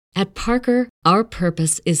At Parker, our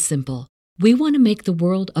purpose is simple. We want to make the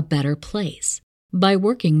world a better place by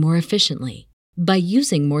working more efficiently, by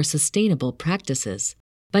using more sustainable practices,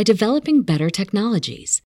 by developing better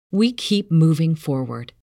technologies. We keep moving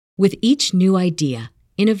forward. With each new idea,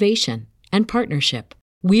 innovation, and partnership,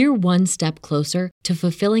 we're one step closer to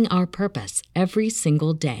fulfilling our purpose every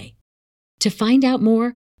single day. To find out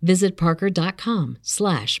more, visit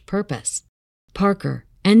parker.com/purpose. Parker,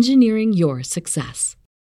 engineering your success.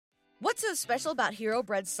 What's so special about Hero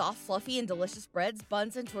Bread's soft, fluffy, and delicious breads,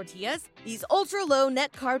 buns, and tortillas? These ultra-low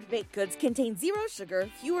net-carb baked goods contain zero sugar,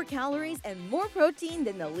 fewer calories, and more protein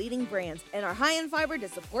than the leading brands, and are high in fiber to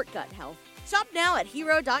support gut health. Shop now at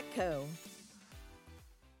hero.co.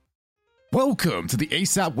 Welcome to the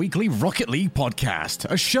ASAP Weekly Rocket League podcast,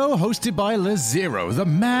 a show hosted by LaZero, the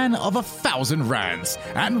man of 1,000 rants,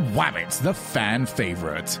 and Wabbit, the fan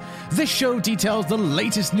favorite. This show details the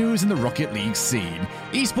latest news in the Rocket League scene,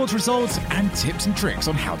 esports results, and tips and tricks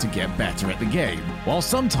on how to get better at the game, while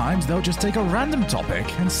sometimes they'll just take a random topic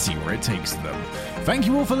and see where it takes them. Thank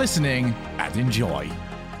you all for listening, and enjoy.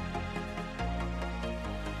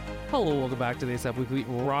 Hello, welcome back to the ASAP Weekly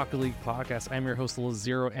Rocket League podcast. I'm your host,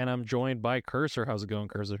 LaZero, and I'm joined by Cursor. How's it going,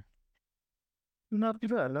 Cursor? Not too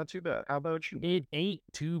bad, not too bad. How about you? It ain't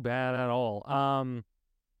too bad at all.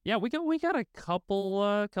 Yeah, we got a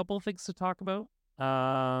couple things to talk about.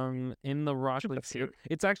 In the Rocket League scene.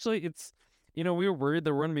 It's we were worried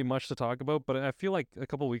there wouldn't be much to talk about, but I feel like a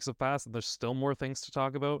couple weeks have passed and there's still more things to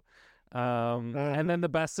talk about. And then the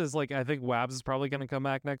best is, like, I think Wabs is probably going to come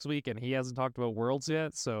back next week, and he hasn't talked about Worlds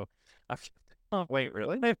yet, so Wait,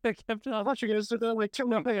 really? I kept I thought you guys did that like 2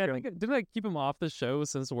 months ago. Didn't I keep him off the show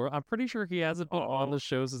since World? I'm pretty sure he hasn't been on the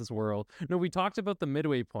show since World. No, we talked about the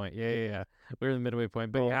midway point. Yeah. We're in the midway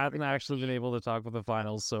point, but he hasn't actually been able to talk about the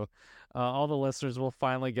finals, so all the listeners will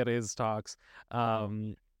finally get his talks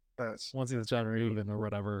once he's January or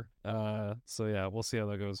whatever. So yeah, we'll see how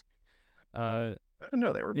that goes. I didn't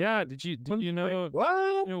know they were. Yeah, did you know?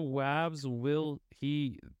 What? You know, Wabs will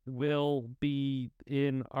be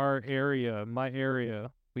in our area, my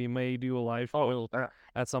area. We may do a live show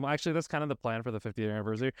at some. Actually, that's kind of the plan for the 50th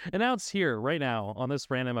anniversary. Announced here right now on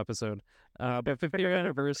this random episode. The 50th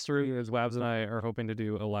anniversary is Wabs and I are hoping to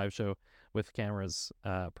do a live show with cameras,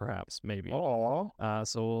 perhaps, maybe. Oh,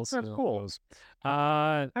 so we'll see. that's cool.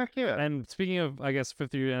 Heck yeah. And speaking of, I guess,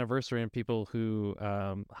 50th anniversary and people who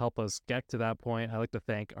help us get to that point, I'd like to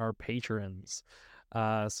thank our patrons.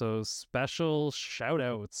 So special shout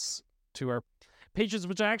outs to our pages,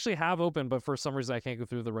 which I actually have open, but for some reason I can't go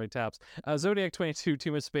through the right tabs. Zodiac22,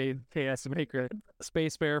 Too Much Spade, KS Maker,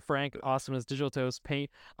 Space Bear, Frank, Awesomeness, Digital Toast, Paint,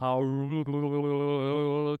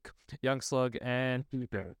 Young Slug, and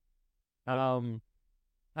I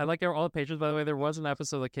like all the pages, by the way. There was an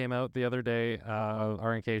episode that came out the other day,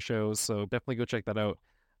 RNK shows, so definitely go check that out.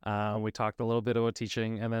 We talked a little bit about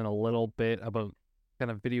teaching and then a little bit about kind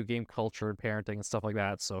of video game culture and parenting and stuff like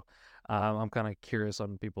that. So I'm kind of curious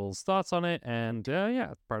on people's thoughts on it, and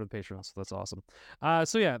yeah, part of the Patreon, so that's awesome.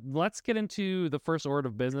 So yeah, let's get into the first order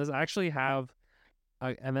of business. I actually have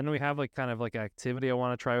and then we have like kind of like activity I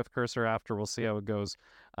want to try with Cursor after. We'll see how it goes.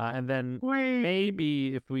 And then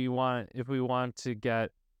maybe if we want to get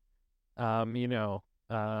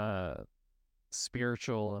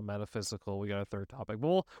spiritual and metaphysical, we got a third topic.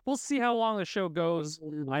 But we'll see how long the show goes.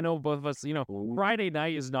 I know both of us, Friday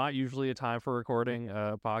night is not usually a time for recording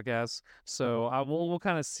podcasts, so we'll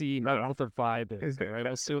kind of see what the vibe is. Right?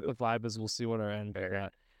 We'll see what the vibe is. We'll see what our end is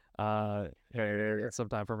at.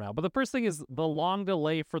 Sometime from now. But the first thing is the long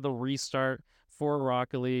delay for the restart for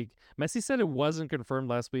Rocket League. Messi said it wasn't confirmed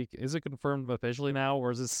last week. Is it confirmed officially now,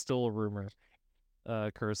 or is it still a rumor?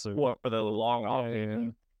 Cursor. What, for the long off?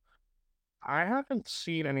 I haven't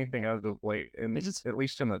seen anything as of late, at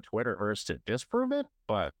least in the Twitterverse, to disprove it,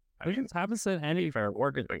 but I just haven't said any. Fair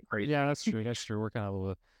work has been crazy. Yeah, that's true. We're kind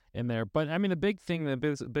of in there. But I mean, the big thing, the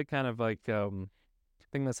big kind of like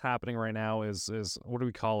thing that's happening right now is what do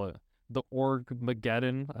we call it? The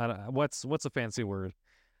Orgagedon. What's a fancy word?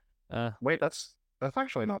 Wait, that's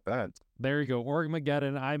actually not bad. There you go,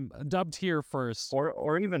 Orgagedon. I'm dubbed here first,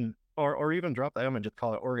 or even drop the M and just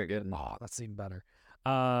call it Orgagedon. Oh, that's even better.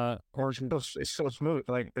 It's so smooth.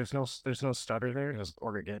 Like there's no stutter there. It's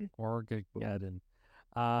Orgagedon. Orgagedon.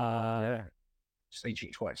 Yeah. Say G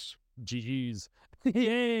twice. GG's.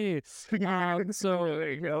 Yay! So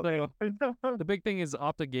the big thing is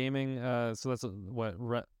Optic Gaming. So that's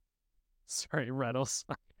what Reynolds.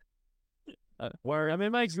 Where I'm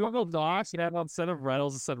in my Google Docs, instead of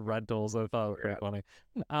Reynolds, it said rentals. I thought it was funny.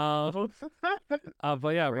 But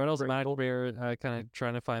yeah, Reynolds and Max Bear kind of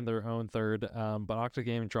trying to find their own third. But Optic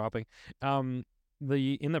Gaming dropping.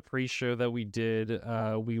 in the pre-show that we did,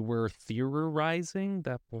 we were theorizing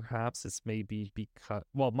that perhaps it's maybe because,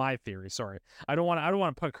 well, my theory. Sorry, I don't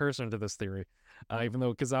want to put cursor into this theory, even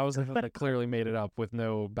though because I was the one that clearly made it up with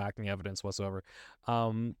no backing evidence whatsoever.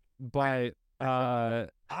 But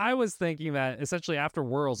I was thinking that essentially after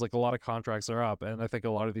Worlds, like a lot of contracts are up, and I think a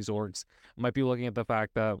lot of these orgs might be looking at the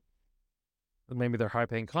fact that maybe they're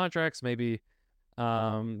high-paying contracts, maybe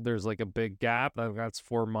there's like a big gap that's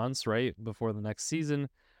 4 months right before the next season.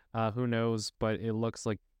 Who knows? But it looks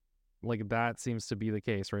like that seems to be the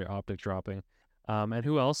case, right? Optic dropping. And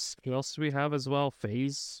who else? Who else do we have as well?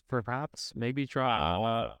 FaZe, perhaps, maybe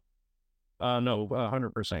try. No,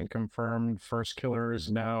 100% confirmed. First Killer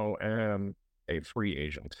is now a free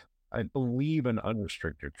agent. I believe an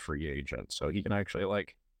unrestricted free agent, so he can actually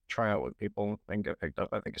like try out with people and get picked up.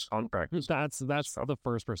 I think his contract. That's the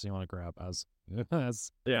first person you want to grab as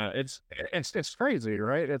yeah. It's crazy,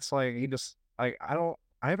 right? It's like he just like I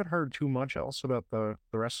haven't heard too much else about the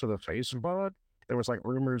rest of the FaZe squad. There was like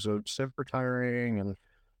rumors of Civ retiring and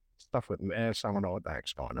stuff with Miss. I don't know what the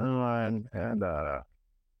heck's going on, and yeah,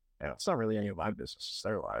 it's not really any of my business. It's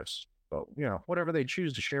their lives. But, whatever they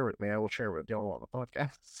choose to share with me, I will share with y'all on the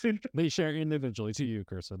podcast. They share individually to you,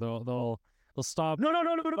 Cursor. They'll stop. No.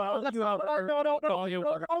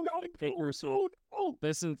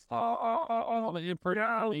 This is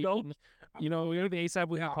we go to the ASAP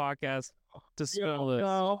Weekly podcast to spill this.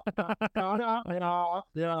 No.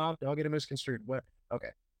 Don't get it misconstrued. What?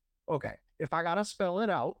 Okay. If I gotta spell it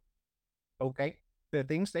out, okay. The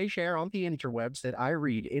things they share on the interwebs that I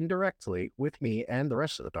read indirectly with me and the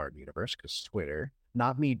rest of the Dark Universe, because Twitter,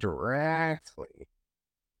 not me directly,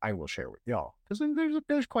 I will share with y'all. Because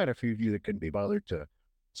there's quite a few of you that couldn't be bothered to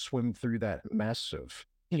swim through that mess of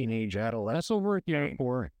teenage adolescence over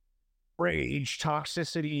for rage,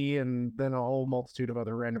 toxicity, and then a whole multitude of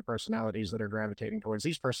other random personalities that are gravitating towards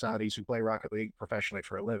these personalities who play Rocket League professionally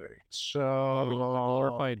for a living. So,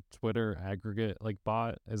 glorified Twitter aggregate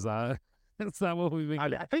bot, is that? Is that what we've been?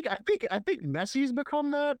 I think Messi's become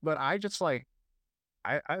that, but I just like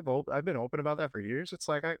I've been open about that for years. It's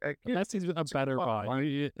like Messi's a better bot.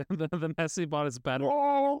 The Messi bot is better.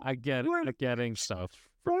 I get it. At getting stuff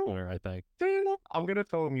from Twitter, I think. I'm gonna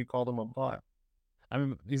tell him you called him a bot. I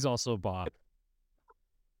mean, he's also a bot.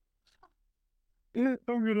 I'm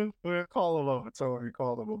gonna call him up and tell him you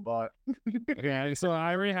called him a bot. Okay, so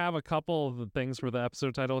I already have a couple of the things for the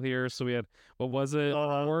episode title here. So we had, what was it?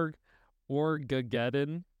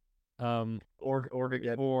 Orgagedon.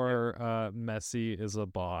 Orgagedon. Or Messi is a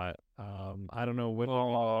bot. I don't know what.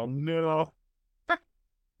 Oh no.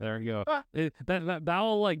 There you go.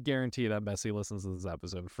 That'll guarantee that Messi listens to this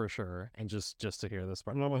episode for sure, and just to hear this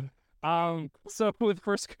part. So with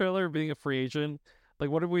First Killer being a free agent,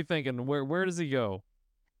 what are we thinking? Where does he go?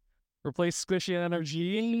 Replace Squishy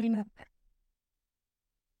Energy?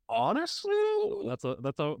 Honestly, that's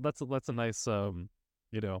a nice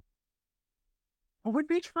It would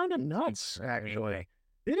be kind of nuts, actually.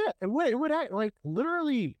 Yeah, it would act like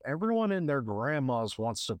literally everyone and their grandmas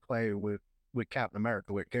wants to play with Captain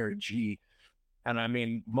America, with Gary G. And I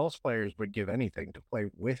mean, most players would give anything to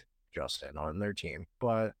play with Justin on their team.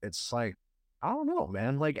 But it's like, I don't know,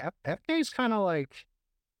 man. FK's kind of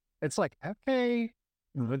it's like FK,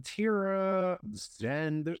 Vatira,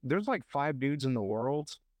 Zen. There's 5 dudes in the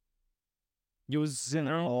world. Zen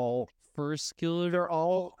all First Killer. They're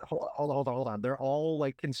all hold on. They're all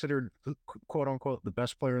considered quote unquote the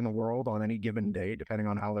best player in the world on any given day, depending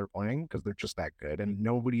on how they're playing, because they're just that good, and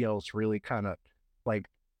nobody else really kind of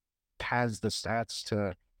has the stats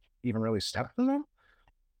to even really step to them.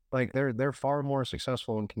 They're far more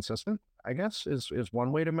successful and consistent, I guess, is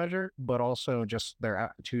one way to measure, but also just their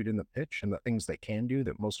attitude in the pitch and the things they can do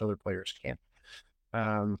that most other players can't.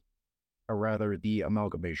 Or rather the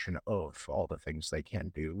amalgamation of all the things they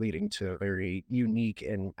can do, leading to very unique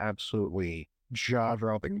and absolutely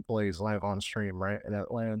jaw-dropping plays live on stream, right? And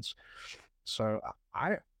that lands. So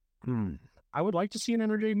I would like to see an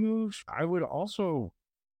energy move. I would also,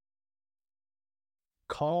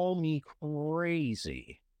 call me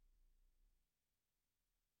crazy,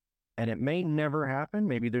 and it may never happen.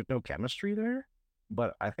 Maybe there's no chemistry there,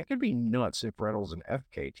 but I think it'd be nuts if Reynolds and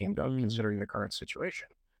FK teamed up, considering the current situation.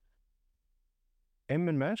 Him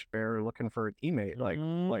and Mesh Bear are looking for a teammate,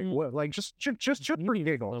 just for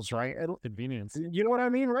giggles, right? Convenience. You know what I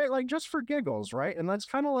mean, right? Just for giggles, right? And that's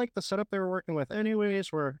kind of the setup they were working with,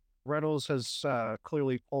 anyways. Where Reynolds has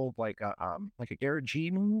clearly pulled a Garrett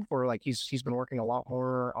G move, or he's been working a lot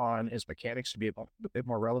more on his mechanics to be a bit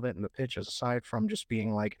more relevant in the pitch, aside from just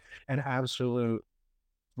being an absolute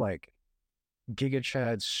Giga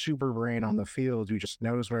Chad super brain on the field who just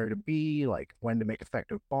knows where to be, like when to make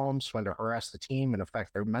effective bombs, when to harass the team and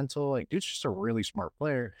affect their mental. Like, dude's just a really smart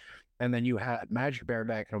player. And then you had Magic Bear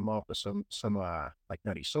backing him up with some like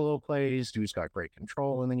nutty solo plays. Dude's got great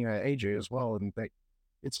control, and then you had AJ as well. And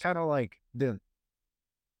it's kind of like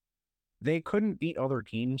they couldn't beat other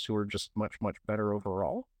teams who were just much better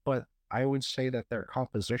overall. But I would say that their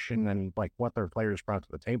composition and like what their players brought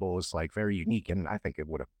to the table is like very unique, and I think it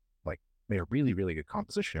would have like made a really good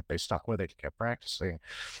composition if they stuck with it, kept practicing.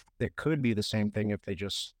 It could be the same thing if they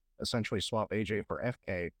just essentially swap AJ for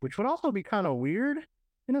FK, which would also be kind of weird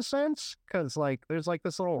in a sense, because like there's like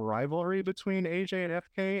this little rivalry between AJ and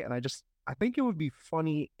FK, and I think it would be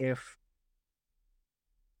funny if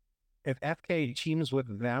FK teams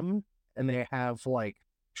with them and they have like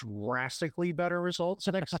drastically better results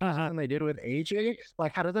next season than they did with AJ.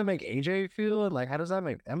 Like, how does that make AJ feel? And like, how does that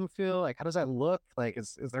make them feel? Like, how does that look? Like,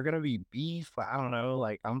 is there gonna be beef? I don't know.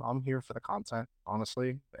 Like, I'm here for the content,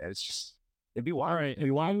 honestly. It's just it'd be wild. All right. It'd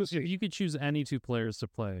be wild. If you could choose any two players to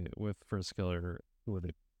play with First Killer, who would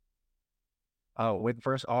it?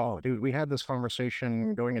 Dude, we had this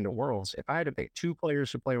conversation going into Worlds. If I had to pick two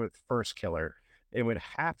players to play with First Killer, it would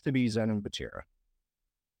have to be Zen and Batira.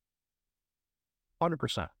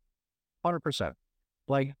 100%. 100%.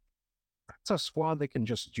 Like, it's a squad that can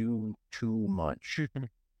just do too much.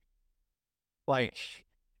 Like,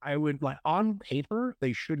 I would, like, on paper,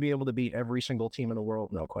 they should be able to beat every single team in the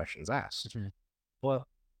world, no questions asked. But,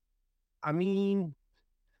 I mean,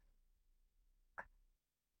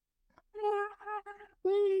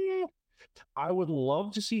 I would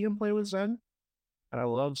love to see him play with Zen, and I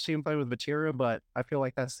love to see him play with Batira, but I feel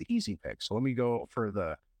like that's the easy pick. So let me go for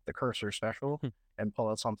the cursor special and pull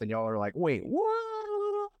out something y'all are like, wait,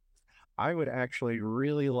 what? I would actually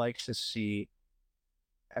really like to see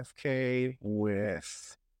FK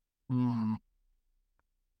with I'm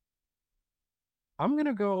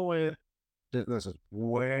gonna go with this is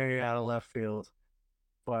way out of left field,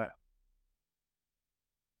 but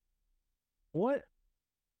what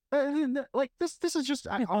like this is just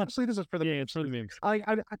honestly this is for the Yeah, it's for the memes. I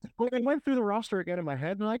went through the roster again in my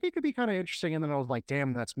head and like it could be kind of interesting, and then I was like,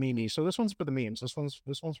 damn, that's memey. So this one's for the memes. This one's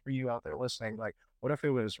for you out there listening. Like, what if it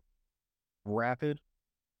was Rapid,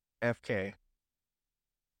 FK,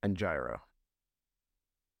 and Gyro?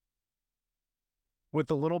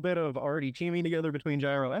 With a little bit of already teaming together between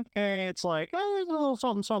Gyro and FK, it's like, there's a little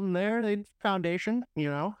something there. They foundation,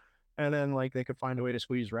 and then like they could find a way to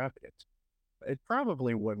squeeze Rapid. It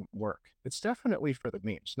probably wouldn't work. It's definitely for the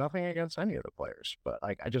memes. Nothing against any of the players, but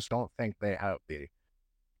like I just don't think they have the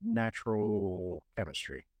natural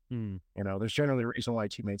chemistry. There's generally a reason why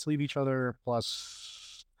teammates leave each other.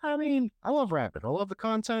 Plus, I mean, I love Rapid. I love the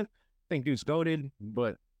content. I think dude's goated,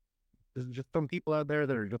 but there's just some people out there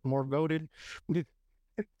that are just more goated.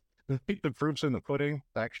 The proof's in the pudding.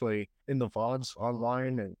 It's actually in the VODs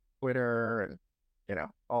online and Twitter and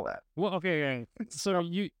all that. Well, okay. So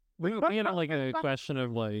we had like a question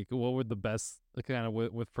of like, what would the best kind of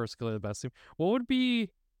with First Killer the best team? What would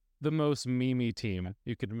be the most memey team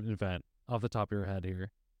you could invent off the top of your head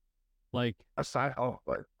here? Like aside,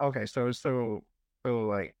 okay, so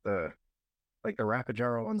like the Rapid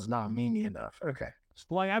Gyro one's not memey enough. Okay,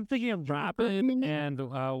 like I'm thinking of Rapid and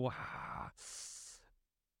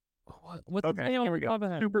what's okay? Here we go.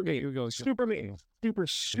 Super meme. Here we go. Super meme. Super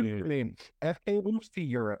meme. FK moves to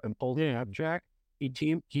Europe and pulls Jack. He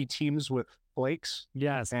teams with Flakes.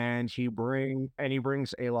 Yes. And he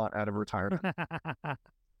brings a lot out of retirement. That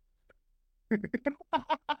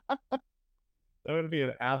would be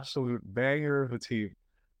an absolute banger of a team.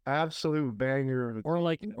 Absolute banger of a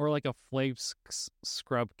team. Or like a Flakes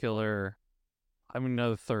scrub killer. I mean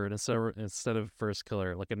another third instead of First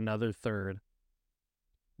Killer, like another third.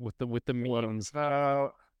 With the memes.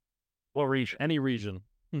 What region? Any region.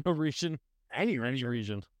 No region. Any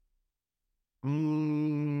region. It's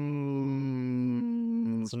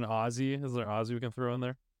an Aussie. Is there Aussie we can throw in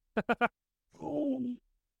there?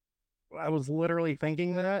 I was literally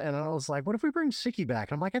thinking that, and I was like, what if we bring Sicky back?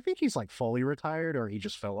 And I'm like, I think he's like fully retired or he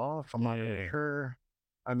just fell off. I'm not really sure.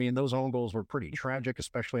 I mean, those own goals were pretty tragic,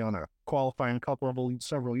 especially on a qualifying cup level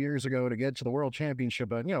several years ago to get to the World Championship.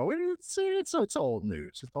 But, it's old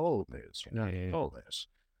news. It's old news. Old news.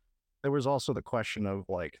 There was also the question of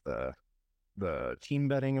like the team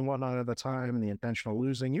betting and whatnot at the time and the intentional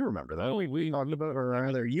losing. You remember that? We talked about, or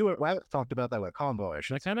rather, you and Wabbit talked about that with Combo.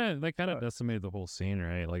 That kind of decimated the whole scene,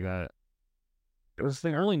 right? Like that. It was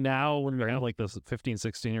only now when we have like this 15,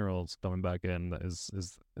 16-year-olds coming back in. Is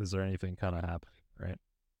there anything kind of happening, right?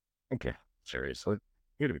 Okay, seriously.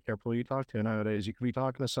 You gotta be careful who you talk to nowadays. You could be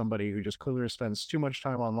talking to somebody who just clearly spends too much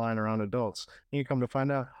time online around adults. And you come to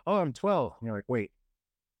find out, oh, I'm 12. And you're like, wait,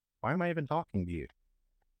 why am I even talking to you?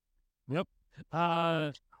 Yep.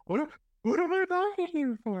 What, what am I talking to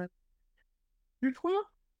you for? You're 12?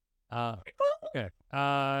 Okay.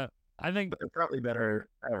 I think But they're probably better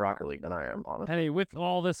at Rocket League than I am, honestly. Hey, with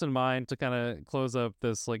all this in mind, to kind of close up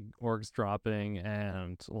this like orgs dropping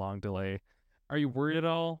and long delay, are you worried at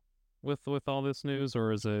all with all this news,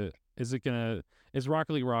 or is Rocket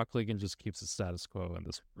League and just keeps the status quo and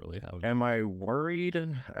this really how? Am I worried?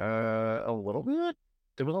 A little bit.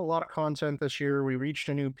 There was a lot of content this year. We reached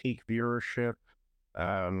a new peak viewership.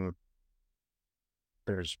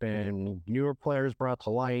 There's been newer players brought to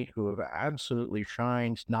light who have absolutely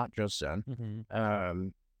shined, not just Zen.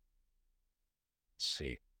 Let's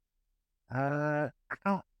see. I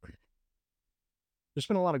don't. There's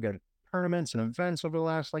been a lot of good tournaments and events over the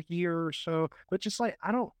last like year or so, but just like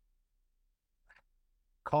I don't.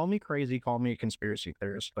 Call me crazy, call me a conspiracy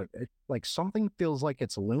theorist, but like something feels like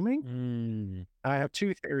it's looming. I have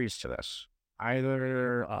two theories to this.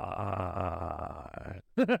 Either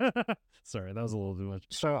sorry, that was a little too much.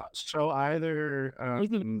 So either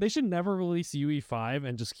they should never release UE5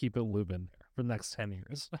 and just keep it looping there for the next 10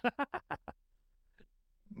 years.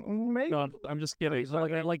 maybe. No, I'm just kidding.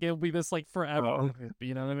 Like it'll be this like forever.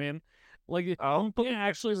 You know what I mean? Like you can't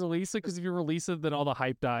actually release it, because if you release it, then all the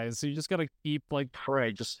hype dies. So you just gotta keep like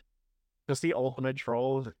just the ultimate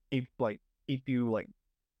troll. Keep you like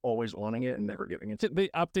always wanting it and never giving it. They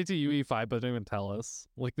update to UE5, but don't even tell us.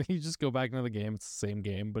 Like you just go back into the game. It's the same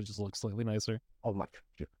game, but it just looks slightly nicer. Oh my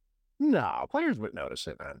God. No, players would notice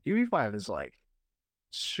it, man. UE5 is like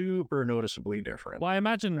super noticeably different. Well, I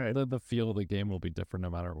imagine the feel of the game will be different no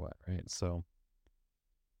matter what, right? So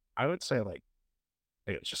I would say like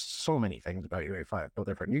it's just so many things about UE5 feel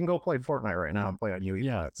different. You can go play Fortnite right now and play on UE5.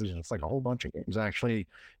 Yeah, it's like a whole bunch of games actually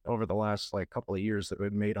over the last like couple of years that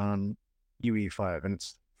we've made on UE5, and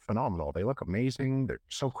it's phenomenal. They look amazing. They're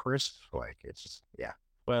so crisp. Like it's just, yeah.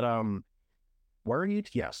 But worried,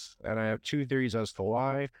 yes. And I have two theories as to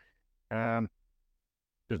why.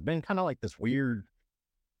 There's been kind of like this weird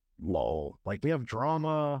lull. Like we have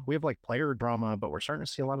drama, we have like player drama, but we're starting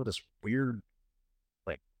to see a lot of this weird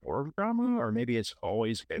like org drama, or maybe it's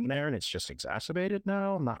always been there and it's just exacerbated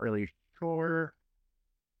now. I'm not really sure.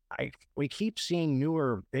 We keep seeing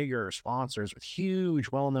newer, bigger sponsors with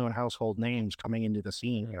huge, well-known household names coming into the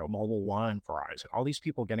scene. You know, Mobile One, Verizon, all these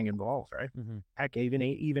people getting involved, right? Heck, even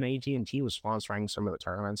AT&T was sponsoring some of the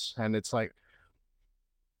tournaments, and it's like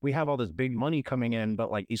we have all this big money coming in,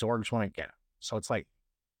 but like these orgs want to get it. So it's like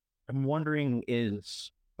I'm wondering,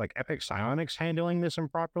 is like Epic Psionics handling this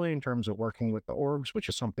improperly in terms of working with the orgs, which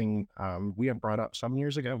is something we have brought up some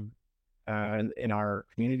years ago. In our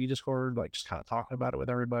community Discord, like just kind of talking about it with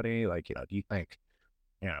everybody. Like, you know, do you think,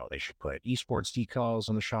 you know, they should put esports decals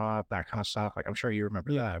in the shop, that kind of stuff? Like, I'm sure you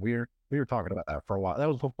remember that. We were talking about that for a while. That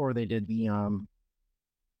was before they did the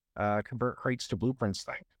convert crates to blueprints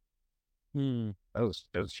thing. That was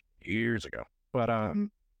years ago. But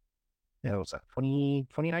yeah, was that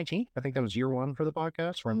 2019? I think that was year one for the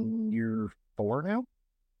podcast. We're in year 4 now.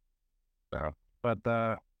 So, but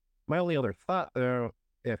my only other thought though,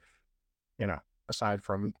 if you know, aside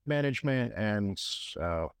from management and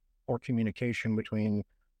or communication between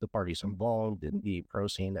the parties involved in the pro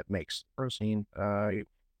scene that makes pro scene, I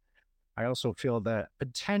also feel that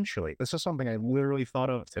potentially, this is something I literally thought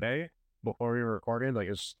of today before we recorded. Like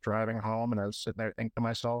I was driving home and I was sitting there thinking to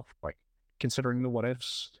myself, like considering the what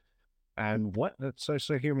ifs and what. So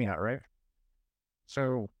hear me out, right?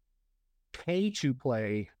 So pay to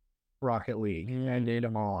play Rocket League ended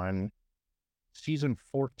on season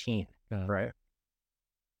 14. Right.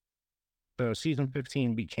 So season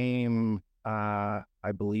 15 became, I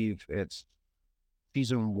believe it's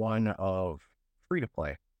season 1 of free to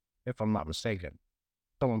play, if I'm not mistaken.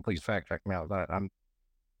 Someone please fact check me out. I'm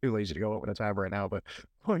too lazy to go open a tab right now. But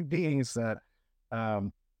point being is that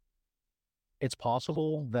it's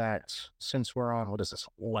possible that since we're on, what is this,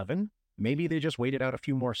 11? Maybe they just waited out a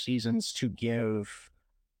few more seasons to give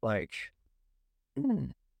like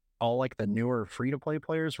all like the newer free-to-play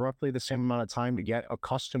players roughly the same amount of time to get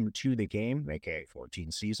accustomed to the game, aka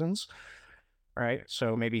 14 seasons, right?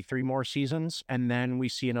 So maybe 3 more seasons, and then we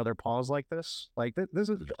see another pause like this. Like this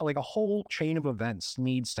is like a whole chain of events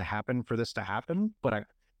needs to happen for this to happen, but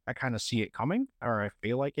I kind of see it coming, or I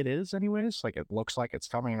feel like it is anyways. Like it looks like it's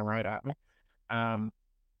coming right at me.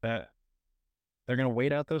 That they're going to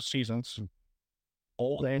wait out those seasons.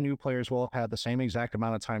 Old and new players will have had the same exact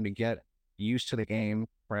amount of time to get used to the game,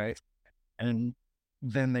 right? And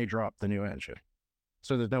then they drop the new engine.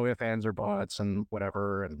 So there's no ifs, ands, or buts and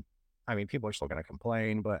whatever. And I mean, people are still going to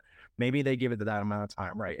complain, but maybe they give it that amount of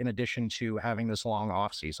time, right? In addition to having this long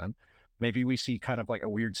off season, maybe we see kind of like a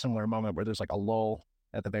weird similar moment where there's like a lull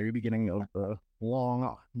at the very beginning of the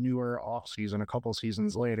long, newer off season, a couple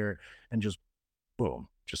seasons later, and just boom,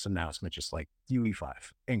 just announcement, just like UE5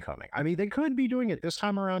 incoming. I mean, they could be doing it this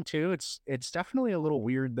time around too. It's definitely a little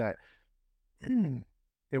weird that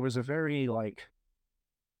it was a very like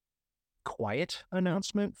quiet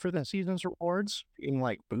announcement for the season's rewards in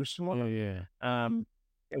like boosts and whatnot. Yeah.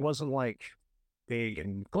 It wasn't like big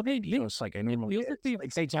and it's like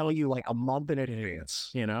like they tell you like a month in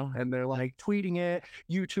advance, and they're like tweeting it,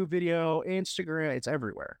 YouTube video, Instagram, it's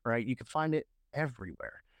everywhere, right? You can find it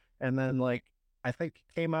everywhere. And then like I think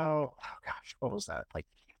it came out, oh gosh, what was that? Like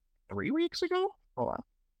 3 weeks ago? Hold on.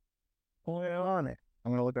 Hold on it.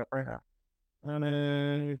 I'm gonna look up right now.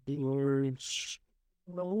 And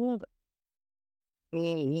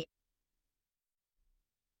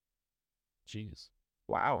Jeez.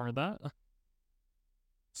 wow. Heard that?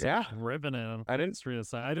 Yeah. Ribbon in. I didn't.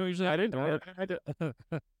 I don't usually. I didn't.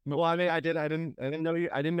 Well, I mean, I didn't know you.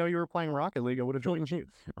 I didn't know you were playing Rocket League. I would have joined you.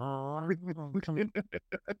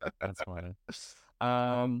 That's funny.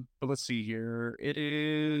 But let's see here. It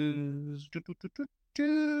is.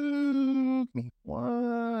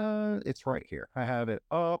 What? It's right here. I have it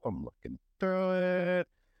up. I'm looking through it.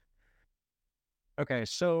 Okay,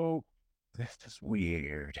 so this is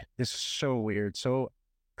weird. This is so weird. So,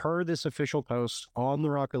 per this official post on the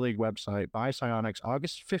Rocket League website by Psyonix,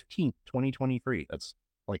 August 15th, 2023. That's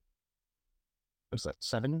like, what's that,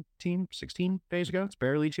 17, 16 days ago? It's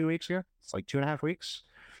barely 2 weeks ago. It's like 2.5 weeks.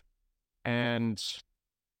 And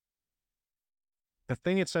the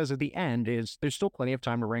thing it says at the end is there's still plenty of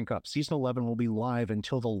time to rank up. Season 11 will be live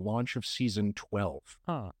until the launch of Season 12.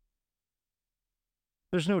 Huh.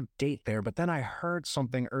 There's no date there, but then I heard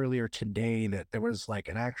something earlier today that there was like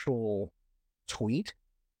an actual tweet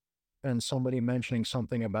and somebody mentioning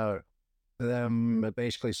something about them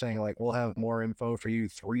basically saying like, we'll have more info for you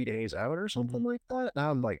 3 days out or something like that.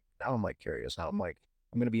 Now I'm like curious. Now I'm like,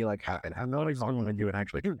 I'm going to be like, I'm not exactly going to do it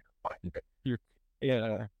actually.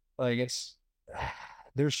 Yeah. Like it's,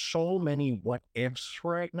 there's so many what ifs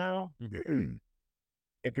right now.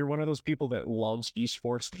 If you're one of those people that loves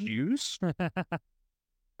esports news,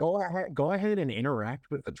 go ahead and interact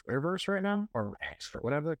with the Twitterverse right now, or X, or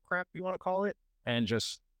whatever the crap you want to call it, and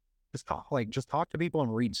just talk to people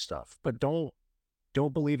and read stuff, but don't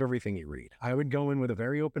believe everything you read. I would go in with a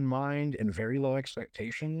very open mind and very low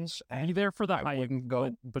expectations. And Be there for the I hype, wouldn't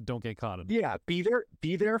go, but don't get caught in it. yeah, be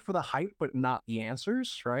there for the hype, but not the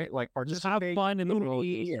answers, right? Like Just have participate fun in the in roller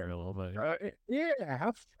the- coaster a little bit. yeah,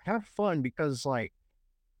 have fun, because like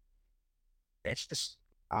it's just,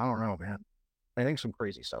 I don't know, man. I think some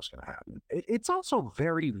crazy stuff's gonna happen. It's also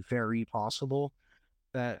very, very possible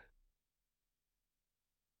that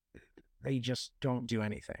they just don't do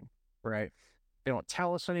anything, right? They don't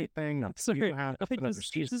tell us anything. Nothing Sorry, happens. I think Another this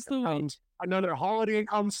season is the way. comes, another holiday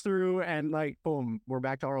comes through, and like boom, we're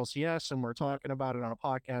back to RLCS, and we're talking about it on a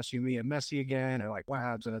podcast. You, me, and Messi again, and like what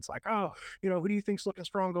happens? And it's like, oh, who do you think's looking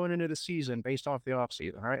strong going into the season based off the off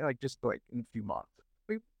season, right? Like just like in a few months.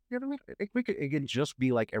 It could just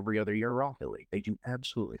be like every other year Rocket League. They do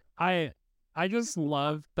absolutely. I just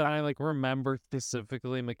love that I like remember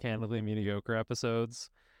specifically mechanically mediocre episodes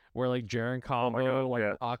where like Jaren Combo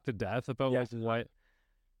like talked to death about like what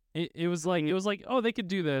it was like, oh, they could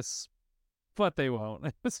do this, but they won't.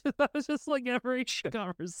 That was just like every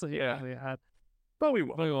conversation we had. But we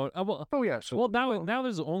won't. But we won't. Oh yeah. So Well, now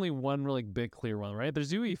there's only one really big clear one, right?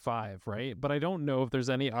 There's UE5, right? But I don't know if there's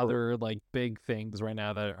any other like big things right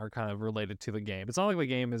now that are kind of related to the game. It's not like the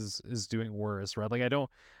game is doing worse, right? Like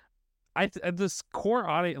this core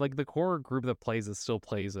audience, like the core group that plays it still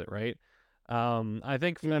plays it, right? I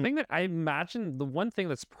think that I imagine the one thing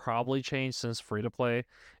that's probably changed since free to play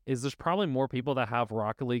is there's probably more people that have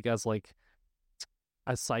Rocket League as like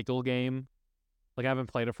a cycle game. Like I haven't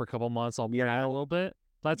played it for a couple months. I'll play it a little bit.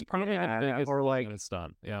 That's probably the biggest or like when it's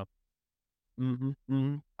done. Yeah.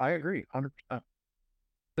 I agree, 100%.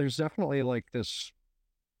 There's definitely like this,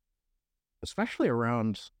 especially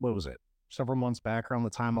around what was it, several months back, around the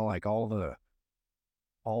time of like all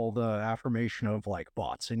the affirmation of like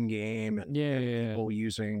bots in game and people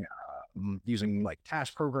using like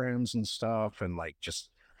task programs and stuff, and like just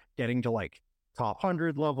getting to like top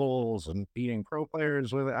 100 levels and beating pro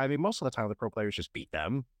players with it. I mean, most of the time the pro players just beat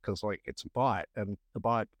them because like it's a bot, and the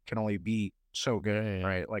bot can only be so good,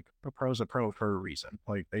 right? Like a pro's a pro for a reason.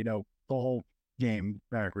 Like they know the whole game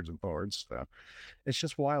backwards and forwards. So it's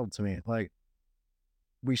just wild to me. Like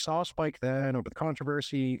we saw a spike then over the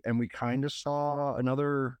controversy, and we kind of saw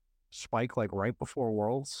another spike like right before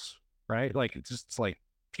Worlds, right? Like it's like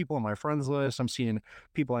people on my friends list. I'm seeing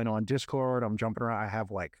people I know on Discord. I'm jumping around. I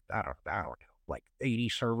have like I don't know, like 80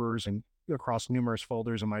 servers and across numerous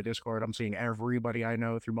folders in my Discord. I'm seeing everybody I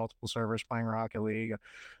know through multiple servers playing Rocket League.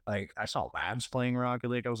 Like I saw Labs playing Rocket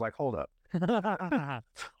League. I was like, hold up. He's a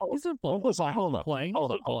hold up. playing.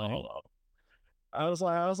 Hold up. I was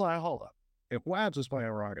like, hold up. If Labs is playing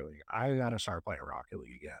Rocket League, I gotta start playing Rocket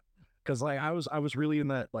League again. Because like I was really in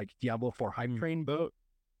that like Diablo 4 hype train boat,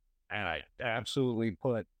 and I absolutely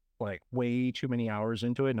put like way too many hours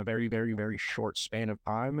into it in a very, very, very short span of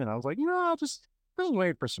time. And I was like, I'll just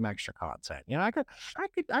wait for some extra content. I can.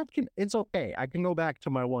 It's okay. I can go back to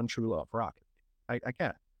my one true love, Rocket. I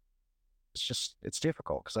can. It's just it's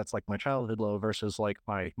difficult because that's like my childhood love versus like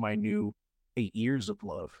my new 8 years of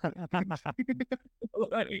love. It's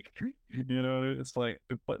like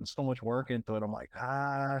been putting so much work into it. I'm like, do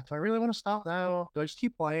I really want to stop now? Do I just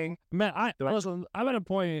keep playing? Man, listen, I'm at a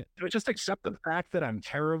point. Do I just accept the fact that I'm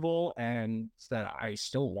terrible and that I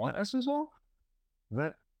still want SSL? Is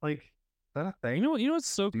that a thing? You know what's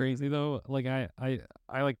so crazy though? Like I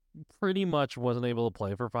like pretty much wasn't able to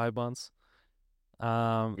play for 5 months.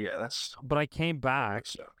 Yeah, that's. But I came back,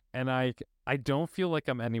 and I don't feel like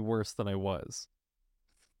I'm any worse than I was.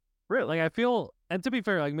 Really? Like I feel, and to be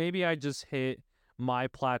fair, like maybe I just hit my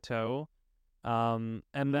plateau, and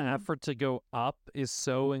the effort to go up is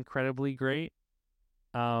so incredibly great.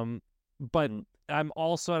 But I'm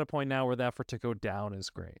also at a point now where the effort to go down is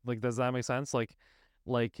great. Like, does that make sense? Like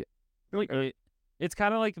it's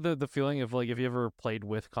kind of like the feeling of like if you ever played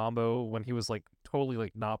with Combo when he was like totally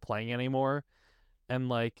like not playing anymore, and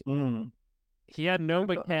like. He had no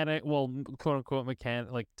mechanic, well, quote unquote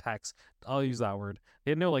mechanic, like text. I'll use that word.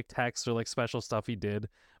 He had no like text or like special stuff he did,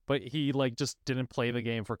 but he like just didn't play the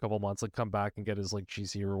game for a couple months, like come back and get his like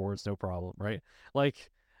GC rewards, no problem, right?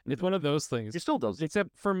 Like it's one of those things. He still does.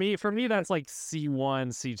 Except for me that's like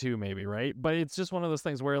C1, C2 maybe, right? But it's just one of those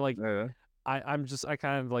things where like I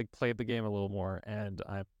kind of like played the game a little more, and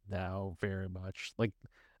I'm now very much like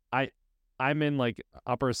I'm in like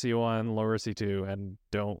upper C1, lower C2, and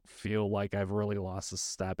don't feel like I've really lost a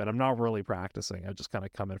step. And I'm not really practicing. I just kind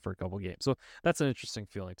of come in for a couple games. So that's an interesting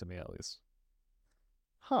feeling to me, at least.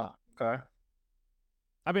 Huh. Okay.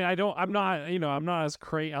 I mean, I'm not as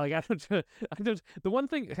crazy. Like, the one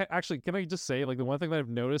thing, actually, can I just say, like, the one thing that I've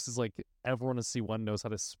noticed is, like, everyone in C1 knows how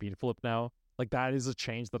to speed flip now. Like, that is a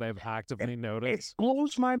change that I've actively noticed. It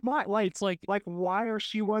blows my mind. Like, it's like why are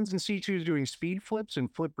C1s and C2s doing speed flips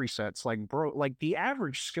and flip resets? Like, bro, like the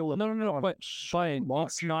average skill of no, but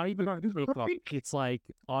it's not even. It's like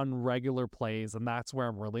on regular plays, and that's where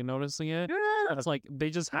I'm really noticing it. Yeah. It's like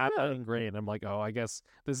they just have that ingrained. I'm like, oh, I guess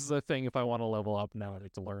this is a thing. If I want to level up, now I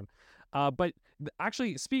need to learn. But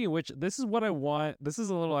actually, speaking of which, this is what I want. This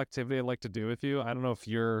is a little activity I'd like to do with you. I don't know if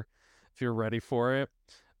you're ready for it,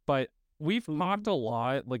 but we've talked a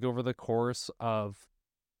lot, like over the course of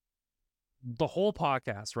the whole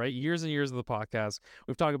podcast, right? Years and years of the podcast,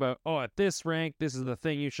 we've talked about, at this rank, this is the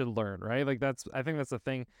thing you should learn, right? Like I think that's the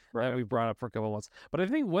thing that we brought up for a couple of months. But I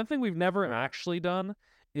think one thing we've never actually done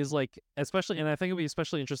is like, especially, and I think it'll be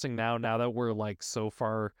especially interesting now that we're like so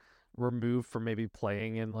far removed from maybe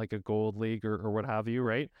playing in like a gold league or what have you,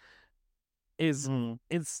 right? Is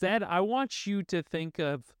instead, I want you to think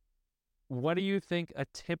of, what do you think a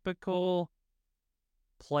typical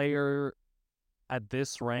player at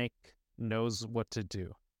this rank knows what to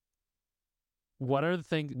do? What are the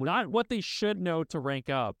things, not what they should know to rank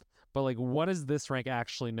up, but like what does this rank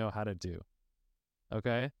actually know how to do?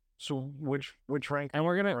 Okay. So which rank? And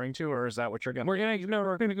we're gonna rank to, or is that what you're gonna? We're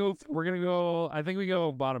gonna go. I think we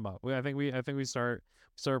go bottom up. I think we start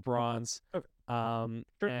bronze. Okay. Sure.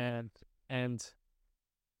 And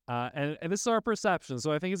this is our perception,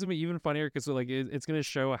 so I think it's gonna be even funnier because like it's gonna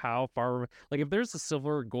show how far, like if there's a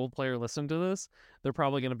silver or gold player listening to this, they're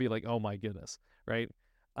probably gonna be like, oh my goodness, right?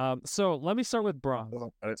 So let me start with bronze.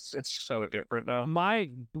 It's so different now.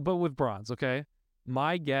 But with bronze, okay.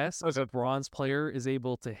 My guess is a bronze player is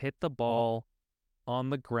able to hit the ball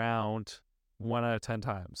on the ground 1 out of 10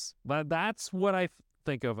 times. That's what I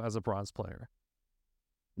think of as a bronze player.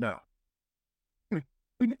 No.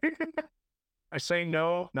 I say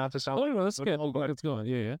no, not to sound. Oh no, that's good. It's going.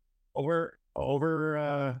 Yeah.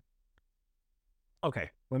 Okay,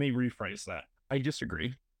 let me rephrase that. I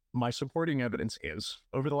disagree. My supporting evidence is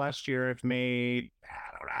over the last year I've made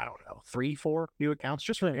I don't know 3-4 new accounts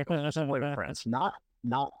just for play with friends. Not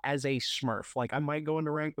as a Smurf. Like I might go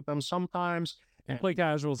into rank with them sometimes and play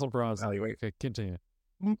casual some bronze. Evaluate. Okay, continue.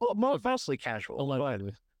 Mostly casual.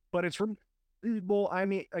 Allegedly. But it's Well, I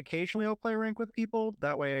mean, occasionally I'll play rank with people.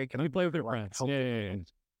 That way I can Let me play with your like, friends. help. Yeah.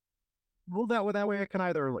 Well, that way I can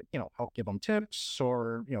either like, help give them tips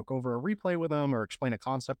or go over a replay with them or explain a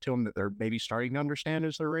concept to them that they're maybe starting to understand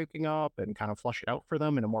as they're ranking up and kind of flush it out for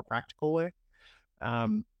them in a more practical way.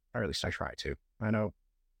 Or at least I try to. I know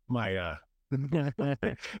my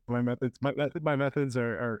my methods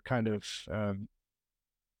are kind of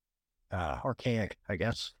archaic, I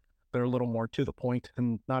guess. They're a little more to the point,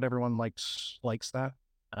 and not everyone likes that.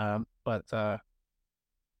 But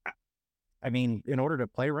I mean, in order to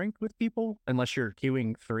play ranked with people, unless you're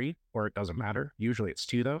queuing 3, or it doesn't matter. Usually it's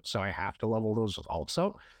 2 though, so I have to level those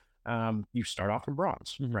also. You start off in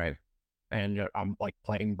bronze, right? And I'm like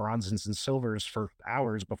playing bronzes and silvers for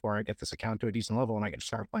hours before I get this account to a decent level, and I can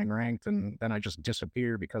start playing ranked, and then I just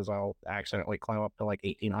disappear because I'll accidentally climb up to like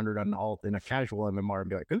 1800 on alt in a casual MMR and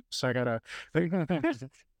be like, oops, I gotta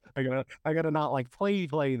I gotta not like play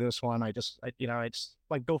this one. I just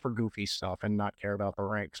like go for goofy stuff and not care about the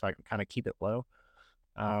rank, so I can kind of keep it low.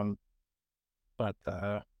 Um, but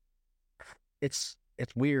it's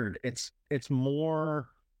weird. It's more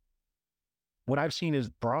what I've seen is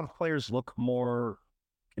bronze players look more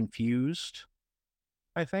confused,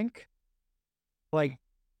 I think. Like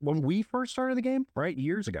when we first started the game, right,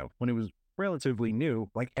 years ago, when it was relatively new,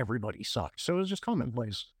 like everybody sucked. So it was just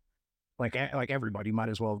commonplace. Like everybody might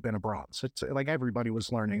as well have been a bronze. It's like everybody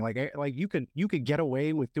was learning. Like you could get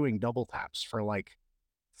away with doing double taps for like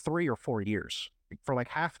 3 or 4 years for like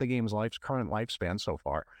half the game's current lifespan so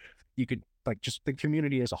far. You could like just the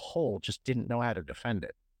community as a whole just didn't know how to defend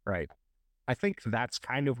it, right? I think that's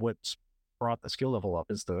kind of what's brought the skill level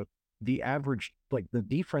up is the average, like the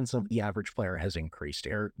defense of the average player has increased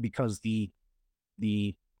because the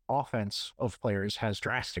offense of players has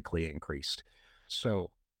drastically increased.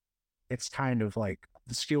 So it's kind of like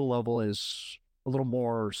the skill level is a little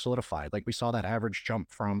more solidified. Like we saw that average jump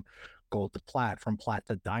from gold to plat, from plat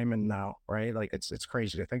to diamond now, right? Like it's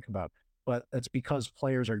crazy to think about. But it's because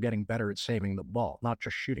players are getting better at saving the ball, not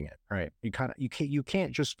just shooting it, right? You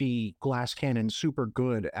can't just be glass cannon super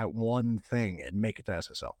good at one thing and make it to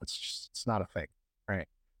SSL. It's not a thing, right?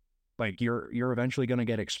 Like you're eventually going to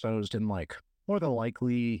get exposed in like more than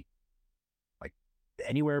likely like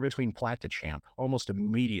anywhere between plat to champ almost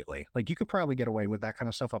immediately. Like you could probably get away with that kind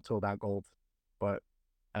of stuff up to about gold, but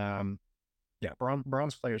yeah,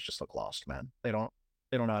 bronze players just look lost, man. They don't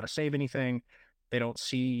know how to save anything. They don't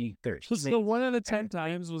see their So 1 out of 10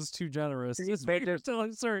 times was too generous. It's still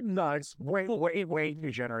uncertain. No, it's way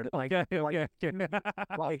too generous. Like, like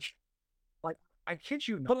I kid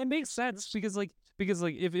you not. But it makes sense because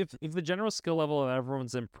if the general skill level of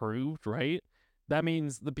everyone's improved, right? That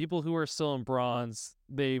means the people who are still in bronze,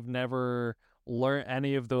 they've never learned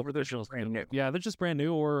any of the original brand new. Yeah, they're just brand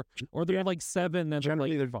new, or they're like 7 and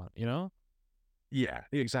generally they're fun, you know? Yeah,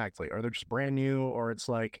 exactly. Or they're just brand new, or it's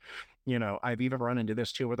like, I've even run into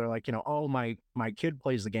this too, where they're like, oh, my kid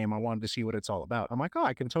plays the game. I wanted to see what it's all about. I'm like, oh,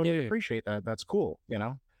 I can totally appreciate that. That's cool,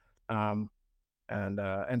 and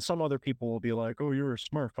some other people will be like, oh, you're a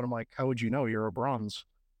Smurf, but I'm like, how would you know you're a bronze?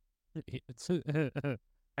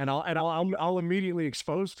 And I'll immediately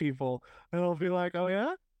expose people, and I'll be like, oh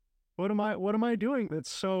yeah, what am I doing that's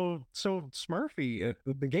so Smurfy?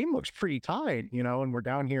 The game looks pretty tight, and we're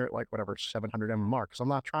down here at like whatever 700 MMR, because I'm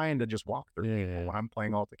not trying to just walk through people when I'm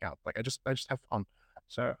playing alt account. Like I just have fun.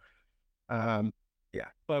 So yeah,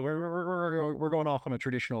 but we're going off on a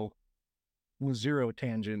traditional zero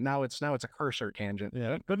tangent. Now it's a cursor tangent.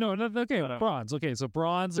 Yeah, but no, okay, bronze. Okay, so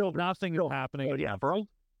bronze, nothing is happening. Oh yeah, bro.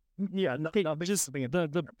 Yeah, nothing. Just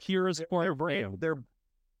the purest form.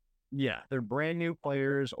 They're brand new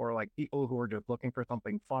players, or like people who are just looking for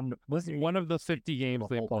something fun. One of the 50 games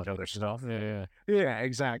they play other stuff. Yeah,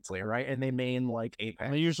 exactly, right. And they main like Apex.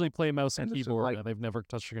 And they usually play mouse and keyboard, and they've never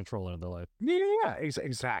touched a controller in their life. Yeah,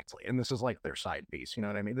 exactly. And this is like their side piece. You know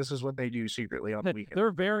what I mean? This is what they do secretly on the weekend.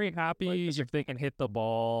 They're very happy if they can hit the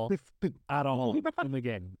ball at all in the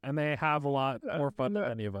game, and they have a lot more fun than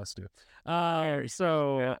any of us do.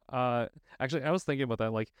 Actually, I was thinking about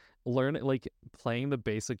that, like playing the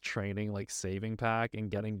basic training, like saving pack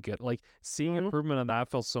and getting good, like seeing improvement on that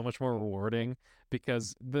felt so much more rewarding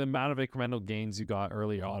because the amount of incremental gains you got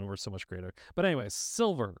early on were so much greater. But anyways,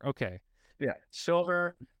 silver. Okay. Yeah,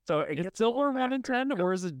 silver. So is silver 1 in 10,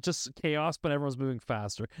 or is it just chaos but everyone's moving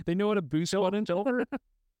faster? They know how to boost silver.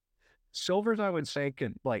 Silvers, I would say,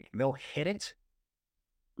 could they'll hit it.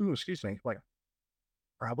 Ooh, excuse me. Like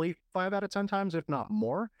probably 5 out of 10 times, if not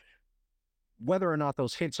more. Whether or not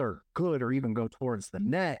those hits are good or even go towards the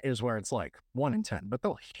net is where it's like 1 in 10, but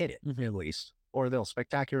they'll hit it at least, or they'll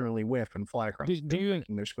spectacularly whiff and fly across. Do you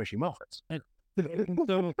making their squishy muffins?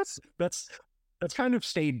 So that's kind of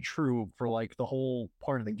stayed true for like the whole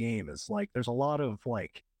part of the game. Is like there's a lot of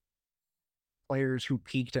like players who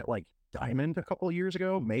peaked at like diamond a couple of years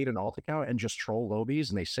ago, made an alt account and just troll lobies,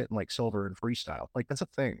 and they sit in like silver and freestyle. Like that's a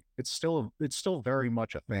thing. It's still very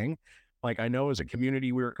much a thing. Like I know as a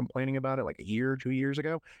community we were complaining about it like a year, 2 years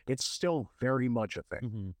ago. It's still very much a thing.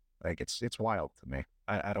 Mm-hmm. Like it's wild to me.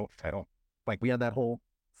 I don't like we had that whole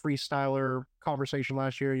freestyler conversation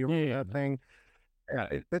last year. You remember that thing? Yeah,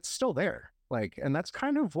 it's still there. Like, and that's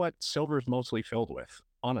kind of what silver's mostly filled with,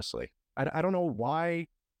 honestly. I don't know why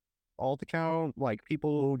alt account, like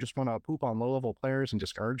people who just want to poop on low level players and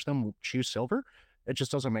discourage them choose silver. It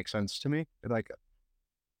just doesn't make sense to me. Like,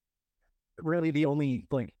 really, the only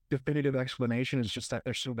like definitive explanation is just that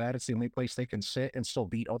they're so bad. It's the only place they can sit and still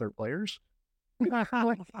beat other players. I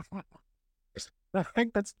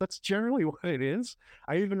think that's generally what it is.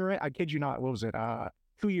 I kid you not, what was it?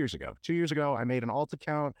 2 years ago. 2 years ago, I made an alt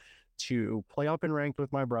account to play up in ranked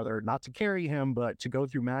with my brother, not to carry him, but to go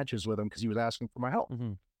through matches with him because he was asking for my help.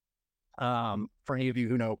 Mm-hmm. For any of you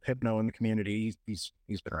who know Hypno in the community, he's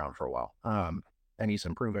been around for a while. And he's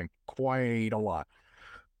improving quite a lot.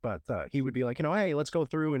 But he would be like, hey, let's go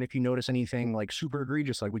through. And if you notice anything like super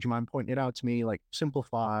egregious, like, would you mind pointing it out to me, like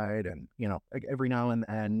simplified? And, like every now and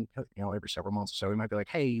then, every several months or so, he might be like,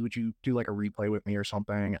 hey, would you do like a replay with me or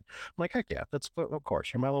something? And I'm like, heck yeah, of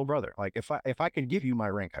course, you're my little brother. Like if I could give you my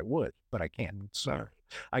rank, I would, but I can't. So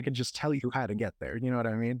I could just tell you how to get there. You know what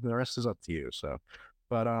I mean? The rest is up to you. So,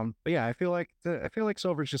 but yeah, I feel like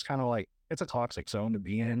silver's just kind of like, it's a toxic zone to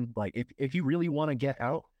be in. Like if you really want to get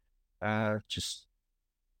out, just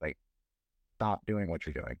stop doing what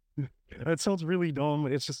you're doing. That sounds really dumb.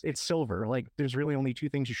 It's silver. Like there's really only two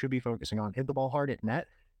things you should be focusing on: hit the ball hard at net,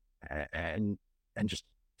 and just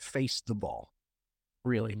face the ball.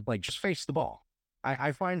 Really, like just face the ball.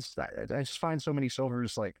 I just find so many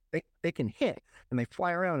silvers like they can hit and they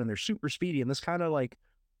fly around and they're super speedy. And this kind of like,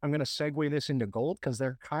 I'm gonna segue this into gold because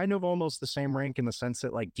they're kind of almost the same rank in the sense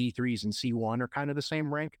that like D3s and C1 are kind of the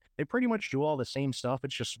same rank. They pretty much do all the same stuff.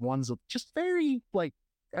 It's just one's just very like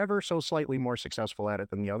ever so slightly more successful at it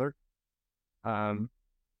than the other. And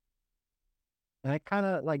I kind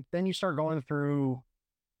of like, then you start going through,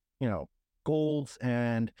 golds,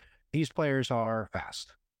 and these players are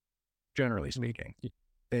fast, generally speaking.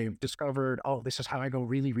 They've discovered, oh, this is how I go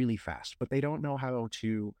really, really fast, but they don't know how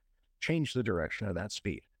to change the direction of that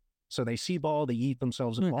speed. So they see ball, they eat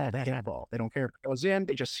themselves in ball, they hit ball. They don't care if it goes in,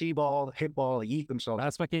 they just see ball, hit ball, they eat themselves.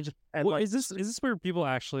 That's my case. And well, like, is this where people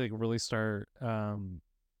actually like really start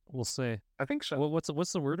we'll say, I think so.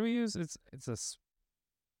 what's the word we use? It's a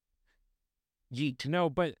yeet. No,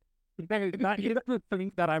 but not the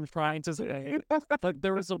thing that I'm trying to say. Like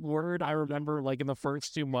there was a word I remember like in the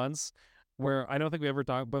first 2 months where I don't think we ever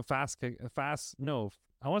talked, but fast. No,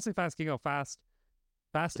 I want to say fast kick out, fast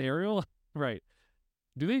aerial, right?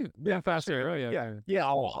 Do they? Yeah, fast aerial. Yeah.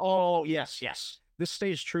 Oh, yes. This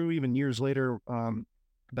stays true even years later.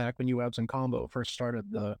 Back when UABs and Combo first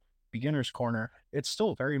started the beginner's corner, it's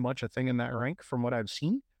still very much a thing in that rank from what I've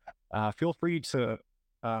seen. Feel free to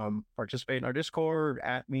participate in our Discord,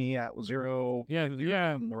 at me at Zero. Yeah.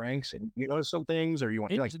 In the ranks, and you notice some things, or you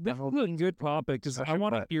want It's definitely a good topic because I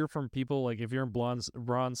want to hear from people. Like if you're in bronze,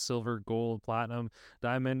 silver, gold, platinum,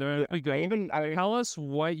 diamond, tell us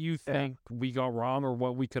what you think we got wrong or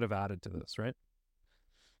what we could have added to this, right?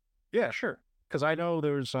 Yeah, sure. Because I know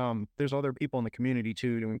there's other people in the community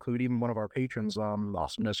too, to include even one of our patrons,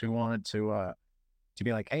 Awesomeness, who wanted to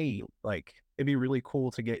be like, hey, like it'd be really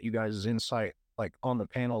cool to get you guys' insight, like on the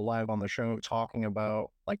panel live on the show, talking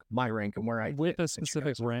about like my rank and where I with a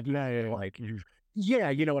specific rank. Like, yeah,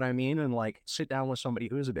 you know what I mean, and like sit down with somebody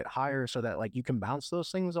who is a bit higher so that like you can bounce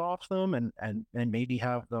those things off them and maybe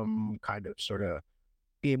have them kind of sort of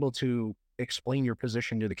be able to explain your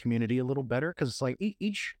position to the community a little better, because it's like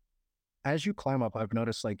each. As you climb up, I've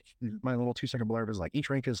noticed like my little 2-second blurb is like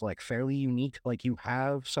each rank is like fairly unique. Like you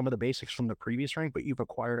have some of the basics from the previous rank, but you've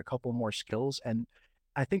acquired a couple more skills. And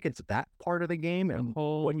I think it's that part of the game. And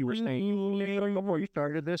what you were saying before you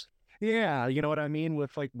started this, yeah, you know what I mean?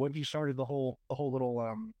 With like what you started the whole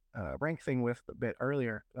little rank thing with a bit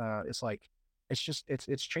earlier. It's like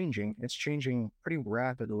it's changing. It's changing pretty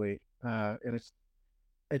rapidly. And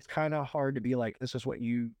it's kind of hard to be like, this is what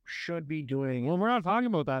you should be doing. Well, we're not talking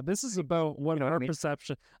about that. This is about what our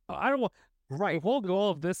perception. I don't want. Right. The whole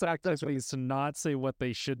goal of this activity is to not say what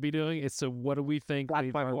they should be doing. It's to what do we think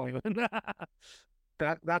they are doing.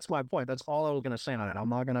 That's my point. That's all I was going to say on it. I'm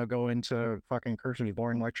not going to go into fucking Kirsten's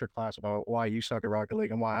boring lecture class about why you suck at Rocket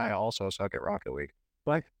League and why I also suck at Rocket League.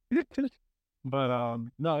 But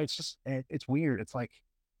no, it's just, it's weird. It's like,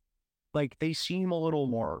 like they seem a little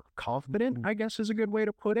more confident, I guess is a good way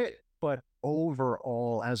to put it. But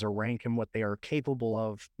overall, as a rank and what they are capable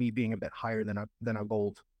of, me being a bit higher than a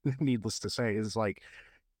gold, needless to say, is like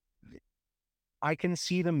I can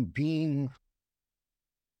see them being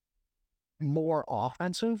more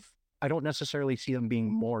offensive. I don't necessarily see them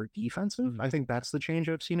being more defensive. I think that's the change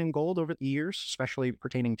I've seen in gold over the years, especially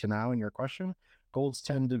pertaining to now in your question. Golds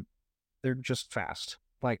they're just fast.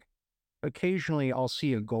 Like occasionally I'll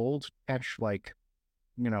see a gold catch like,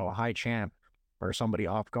 a high champ or somebody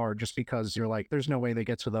off guard just because you're like, there's no way they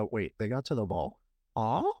got to the ball.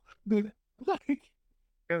 Oh, like,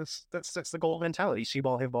 because that's the gold mentality. See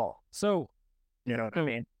ball, hit ball. So, you know what I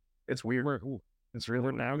mean? It's weird. It's really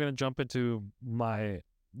we're now going to jump into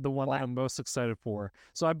the one that I'm most excited for.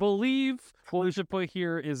 So I believe what we should put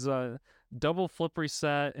here is a double flip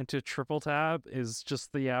reset into triple tap is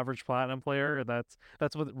just the average platinum player.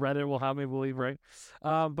 That's what Reddit will have me believe, right?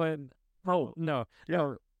 But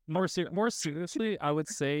more seriously, I would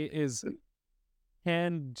say is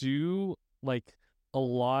can do like a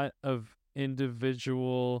lot of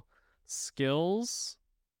individual skills.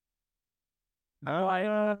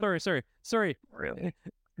 Sorry. Really?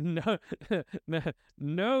 No,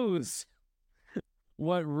 knows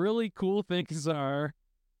what really cool things are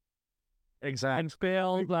Exactly. and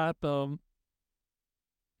fails at them.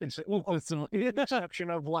 Exception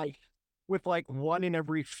of like, with like 1 in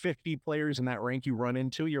every 50 players in that rank you run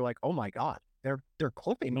into, you're like, oh my god, they're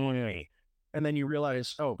clipping me, and then you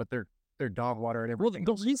realize, oh, but they're dog water and everything.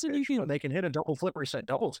 Well, the reason you can they can hit a double flip reset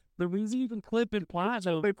doubles. The reason you can clip in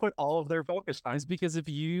platinum, They put all of their focus on is because if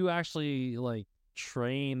you actually like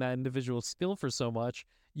train that individual skill for so much,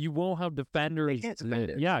 you won't have defenders. They can't defend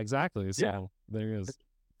it. Yeah, exactly. So there is.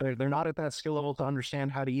 They're not at that skill level to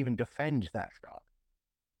understand how to even defend that shot.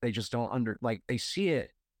 They just don't they see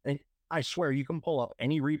it. And I swear, you can pull up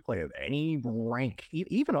any replay of any rank,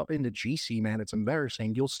 even up into GC, man. It's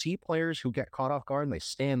embarrassing. You'll see players who get caught off guard and they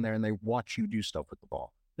stand there and they watch you do stuff with the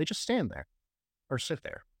ball. They just stand there or sit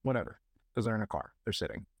there, whatever, because they're in a car. They're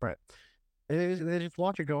sitting. Right. They just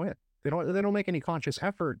watch it go in. They don't make any conscious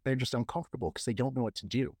effort. They're just uncomfortable because they don't know what to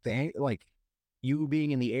do. They like you being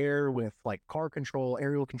in the air with like car control,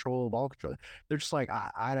 aerial control, ball control. They're just like,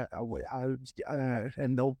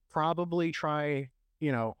 and they'll probably try,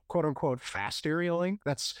 quote unquote, fast aerialing.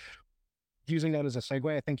 That's using that as a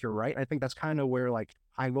segue. I think you're right. I think that's kind of where like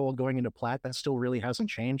high gold going into plat, that still really hasn't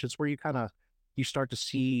changed. It's where you start to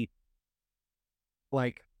see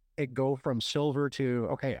like it go from silver to,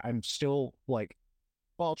 okay, I'm still like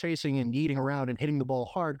ball chasing and eating around and hitting the ball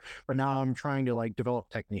hard, but now I'm trying to like develop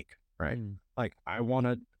technique, right? Like I want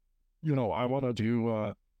to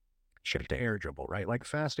do shift to air dribble, right? Like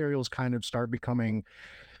fast aerials kind of start becoming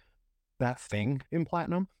that thing in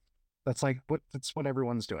platinum. That's what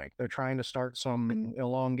everyone's doing. They're trying to start some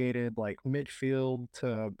elongated like midfield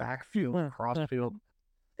to backfield, crossfield,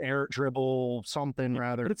 air dribble, something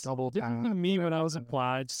rather. It's double different to me when I was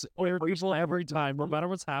applied. Just air dribble every time, no matter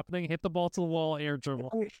what's happening. Hit the ball to the wall, air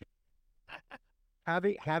dribble.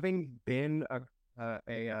 Having been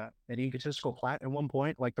an egotistical plat at one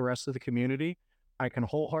point, like the rest of the community, I can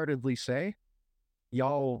wholeheartedly say,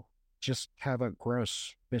 y'all just have a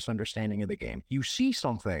gross misunderstanding of the game. You see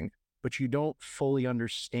something, but you don't fully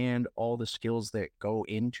understand all the skills that go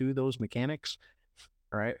into those mechanics,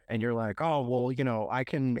 right? And you're like, oh, well, I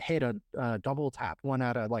can hit a double tap 1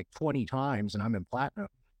 out of like 20 times and I'm in platinum.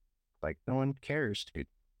 Like, no one cares, dude.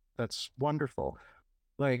 That's wonderful.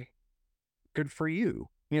 Like, good for you.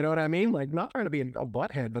 You know what I mean? Like, not trying to be a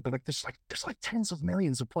butthead, but there's like tens of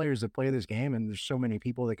millions of players that play this game, and there's so many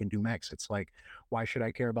people that can do mechs. It's like, why should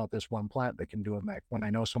I care about this one plat that can do a mech when I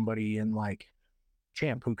know somebody in like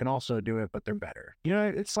champ who can also do it, but they're better?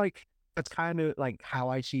 It's like, that's kind of like how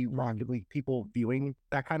I see Rocket League people viewing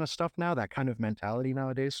that kind of stuff now, that kind of mentality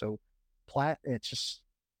nowadays. So plat, it's just,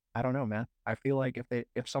 I don't know, man. I feel like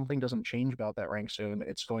if something doesn't change about that rank soon,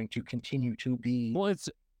 it's going to continue to be. Well,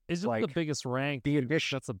 is it like, the biggest rank? The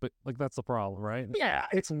addition. That's the problem, right? Yeah,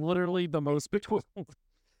 it's literally the most between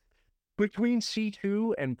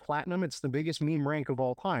C2 and platinum. It's the biggest meme rank of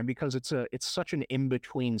all time because it's such an in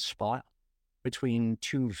between spot between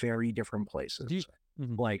two very different places.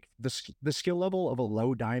 Like the skill level of a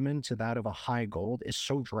low diamond to that of a high gold is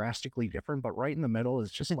so drastically different, but right in the middle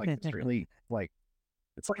is just like it's really like.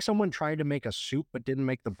 It's like someone tried to make a soup but didn't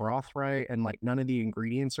make the broth right, and like none of the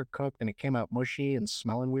ingredients are cooked, and it came out mushy and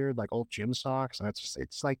smelling weird, like old gym socks. And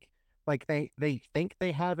it's like they think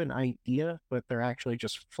they have an idea, but they're actually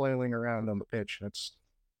just flailing around on the pitch. And it's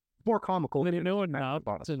more comical. They know enough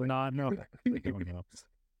to not know.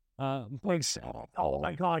 Oh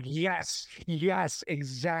my God, yes,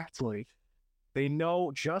 exactly. They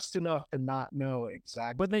know just enough to not know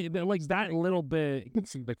exactly. but they like that little bit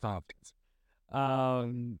gives you the confidence.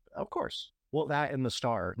 Of course. Well, that and the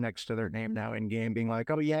star next to their name now in game being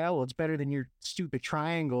like, oh yeah, well, it's better than your stupid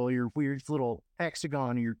triangle, your weird little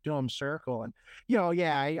hexagon, your dumb circle. And,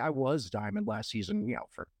 yeah, I was diamond last season,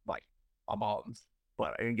 for like a month,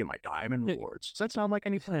 but I didn't get my diamond rewards. Does that sound like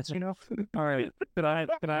any plans, All right, can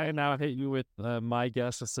I now hit you with my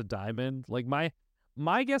guess as a diamond? Like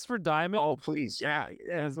my guess for diamond. Oh, please. Yeah.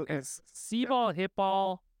 C-ball, hit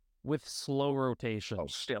ball with slow rotation. Oh,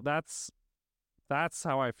 still. That's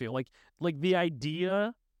how I feel. Like the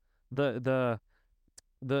idea, the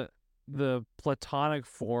platonic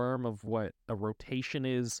form of what a rotation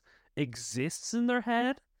is exists in their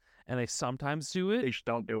head, and they sometimes do it. They just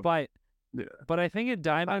don't do it. But I think in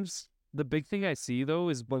diamonds, the big thing I see though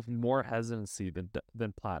is both more hesitancy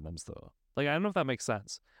than platinums though. Like I don't know if that makes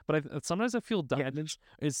sense, but sometimes I feel diamonds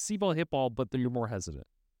is C-ball, hit ball, but then you're more hesitant,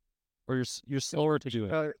 or you're slower to do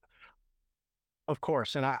it. Of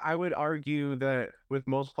course. And I would argue that with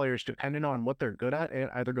most players, depending on what they're good at, it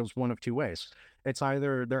either goes one of two ways. It's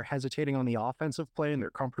either they're hesitating on the offensive play and they're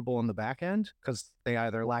comfortable in the back end because they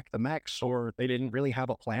either lack the mechs or they didn't really have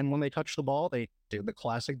a plan when they touched the ball. They did the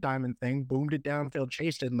classic diamond thing, boomed it downfield,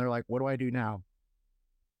 chased it, and they're like, what do I do now?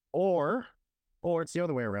 Or it's the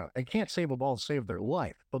other way around. They can't save a ball to save their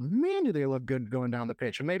life, but man, do they look good going down the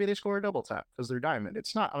pitch. And maybe they score a double tap because they're diamond.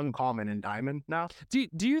 It's not uncommon in diamond now. Do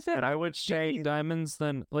you think? And I would say diamonds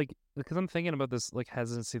then, like, because I'm thinking about this like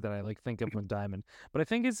hesitancy that I like think of with diamond, but I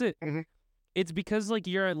think it's because like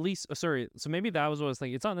you're at least so maybe that was what I was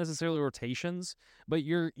thinking. It's not necessarily rotations, but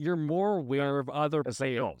you're more aware of other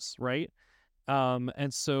players, right?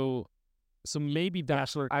 And so maybe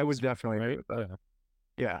that's where I would definitely right? agree with that.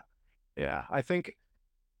 Yeah. I think,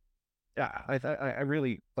 I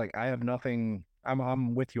really like, I have nothing.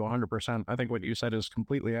 I'm with you 100%. I think what you said is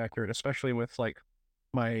completely accurate, especially with like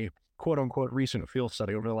my quote unquote recent field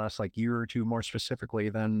study over the last like year or two, more specifically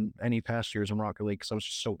than any past years in Rocket League. Because I was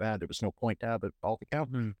just so bad. There was no point to have an alt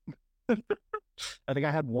account. I think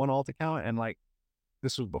I had one alt account and like,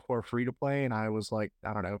 this was before free to play. And I was like,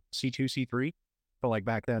 I don't know, C2, C3. But like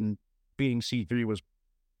back then being C3 was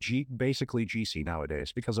basically GC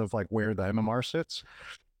nowadays because of like where the MMR sits.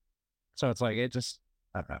 So it's like, it just,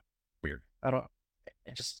 I don't know, weird.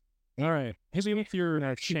 It just. All right. Hit me with your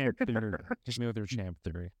champ theory. Hit me with your champ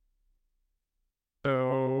theory.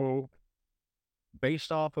 So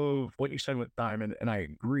based off of what you said with Diamond, and I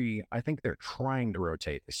agree, I think they're trying to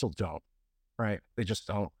rotate. They still don't, right? They just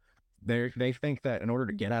don't. They think that in order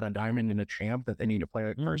to get out of Diamond in a champ that they need to play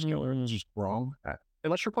like first killer, which is wrong.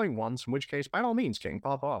 Unless you're playing once, in which case, by all means, King,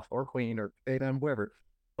 pop off, or Queen, or them, whoever.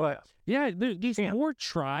 But yeah, there's more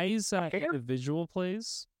tries at individual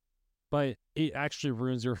plays, but it actually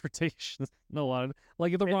ruins your rotation a lot of,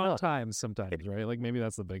 like at the wrong times sometimes, right? Like maybe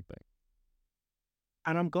that's the big thing.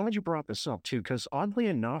 And I'm glad you brought this up too, because oddly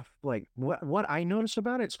enough, like what I notice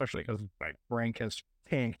about it, especially because my rank has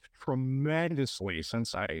tanked tremendously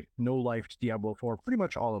since I no-lifed Diablo 4 pretty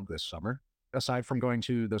much all of this summer. Aside from going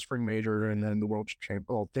to the spring major and then the world champ,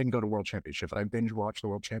 well, didn't go to world championship. I binge watched the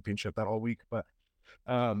world championship that all week, but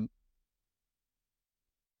I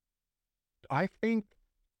think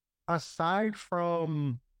aside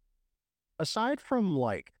from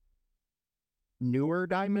like newer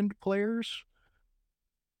diamond players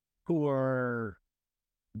who are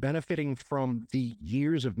benefiting from the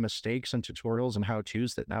years of mistakes and tutorials and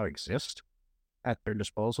how-tos that now exist at their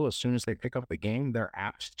disposal, as soon as they pick up the game, they're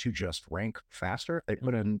apt to just rank faster. They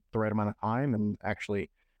put in the right amount of time and actually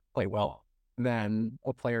play well than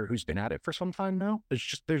a player who's been at it for some time now.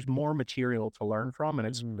 There's more material to learn from, and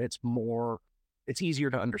it's easier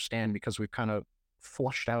to understand because we've kind of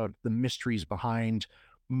flushed out the mysteries behind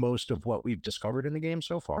most of what we've discovered in the game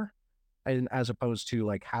so far, and as opposed to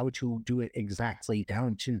like how to do it exactly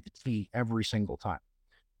down to the T every single time,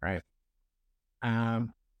 right?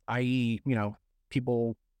 I.e.,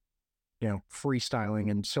 people, freestyling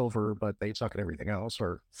in silver, but they suck at everything else,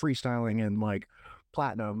 or freestyling in like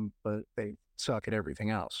platinum, but they suck at everything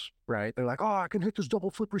else, right? They're like, oh, I can hit this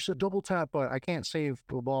double flip reset, double tap, but I can't save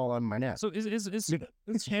the ball on my net. So is like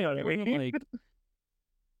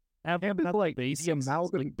like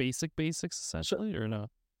basics, like basics essentially, or no?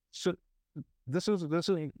 So this is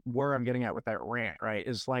where I'm getting at with that rant, right?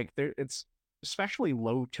 Is like it's especially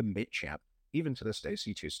low to mid champ. Even to this day,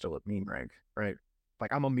 C2 is still at meme rank, right?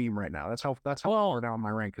 Like I'm a meme right now. That's how far down my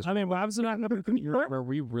rank is. I mean, well, where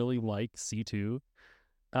we really like C2,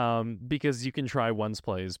 because you can try ones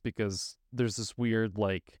plays because there's this weird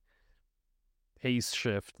like pace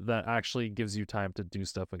shift that actually gives you time to do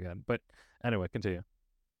stuff again. But anyway, continue.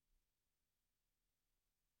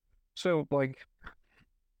 So like,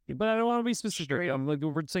 but I don't want to be specific. I'm like,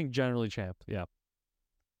 we're saying generally champ. Yeah.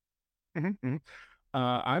 I'm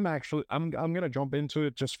gonna jump into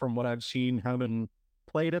it just from what I've seen, having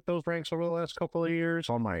played at those ranks over the last couple of years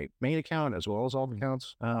on my main account as well as all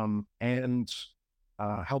accounts, and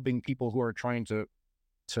helping people who are trying to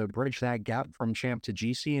bridge that gap from champ to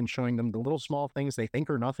GC and showing them the little small things they think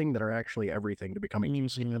are nothing that are actually everything to becoming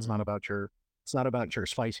GC. It's not about your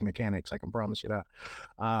spicy mechanics. I can promise you that.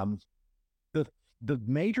 The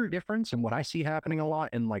major difference and what I see happening a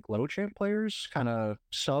lot in like low champ players, kind of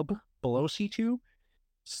sub below C2,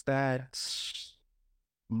 is that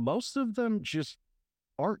most of them just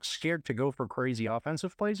aren't scared to go for crazy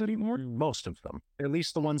offensive plays anymore. Most of them, at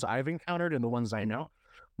least the ones I've encountered and the ones I know,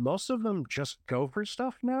 most of them just go for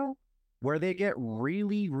stuff now. Where they get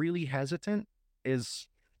really, really hesitant is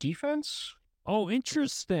defense. Oh,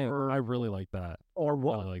 interesting. I really like that. Or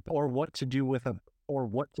what to do with a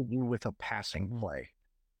passing play.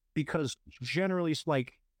 Because generally, it's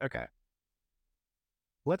like, okay,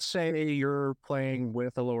 let's say you're playing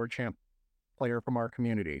with a lower champ player from our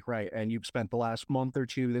community, right? And you've spent the last month or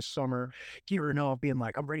two this summer gearing up, being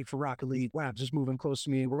like, I'm ready for Rocket League. Labs is moving close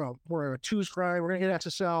to me. We're a 2-scry. We're going to hit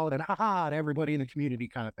SSL and haha to everybody in the community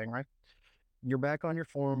kind of thing, right? You're back on your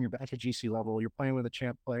form. You're back at GC level. You're playing with a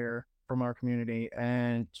champ player from our community.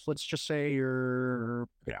 And let's just say you're,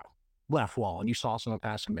 left wall and you saw someone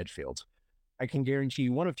pass in midfield. I can guarantee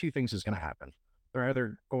you one of two things is going to happen. They're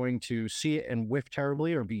either going to see it and whiff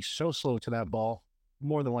terribly or be so slow to that ball,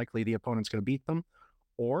 more than likely the opponent's going to beat them,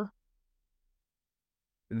 or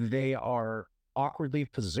they are awkwardly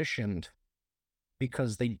positioned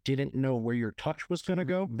because they didn't know where your touch was going to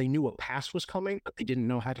go. They knew a pass was coming, but they didn't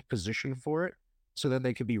know how to position for it so that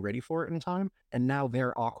they could be ready for it in time. And now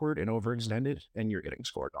they're awkward and overextended and you're getting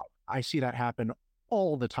scored off. I see that happen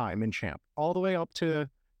all the time in champ, all the way up to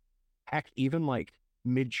heck, even like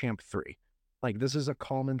mid champ 3. Like this is a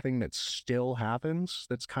common thing that still happens.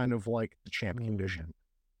 That's kind of like the champ condition.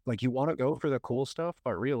 Like you want to go for the cool stuff,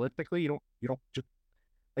 but realistically, you don't just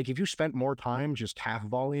like if you spent more time just half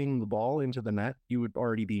volleying the ball into the net, you would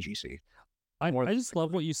already be GC. I just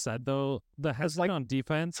love what you said though. The hesitant on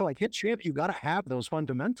defense. So like hit champ, you got to have those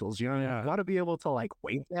fundamentals. You know, Yeah. you got to be able to like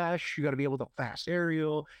wave dash. You got to be able to fast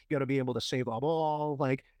aerial. You got to be able to save a ball.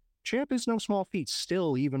 Like champ is no small feat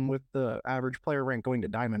still, even with the average player rank going to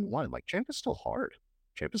Diamond 1. Like champ is still hard.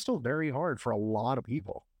 Champ is still very hard for a lot of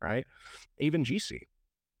people, right? Even GC.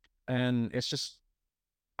 And it's just,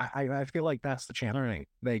 I feel like that's the champ thing.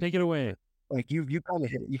 Take it away. Like you kind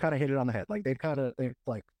of hit it on the head. Like they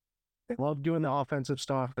love doing the offensive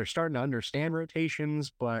stuff. They're starting to understand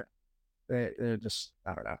rotations, but they're just,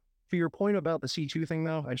 I don't know. For your point about the C2 thing,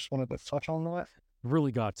 though, I just wanted to touch on that.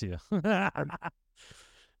 Really got to you.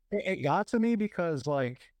 It got to me because,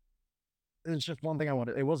 like, it's just one thing I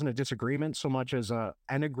wanted. It wasn't a disagreement so much as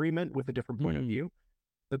an agreement with a different point of view.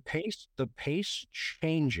 The pace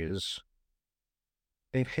changes.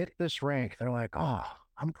 They've hit this rank. They're like, oh,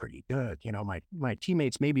 I'm pretty good. You know, my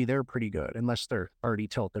teammates, maybe they're pretty good, unless they're already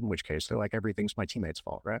tilted, in which case they're like, everything's my teammate's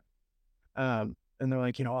fault, right? And they're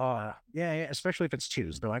like, yeah, especially if it's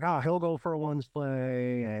twos. They're like, he'll go for a ones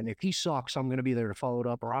play, and if he sucks, I'm going to be there to follow it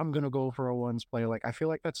up, or I'm going to go for a ones play. Like, I feel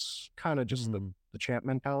like that's kind of just the champ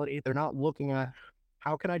mentality. They're not looking at,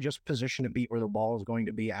 how can I just position a beat where the ball is going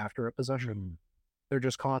to be after a possession? They're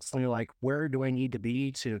just constantly like, where do I need to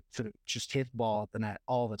be to just hit the ball at the net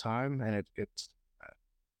all the time? And it's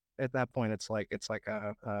at that point, it's like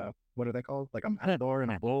what are they called? Like a matador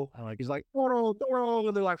and a bull. He's like, Doro,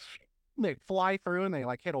 and they're like, they fly through and they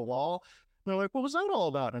like hit a wall. And they're like, what was that all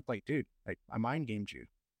about? And it's like, dude, I mind gamed you.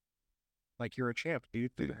 Like you're a champ,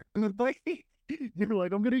 dude. And it's like, you're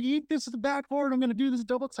like, I'm gonna eat this at the backboard. I'm gonna do this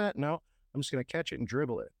double set. No, I'm just gonna catch it and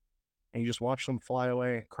dribble it. And you just watch them fly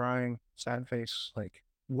away, crying, sad face. Like,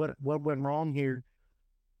 what went wrong here?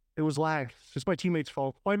 It was lag. It's my teammate's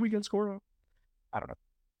fault. Why did we get scored on? I don't know.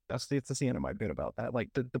 That's the end of my bit about that. Like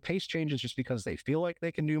the pace changes just because they feel like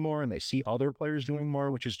they can do more and they see other players doing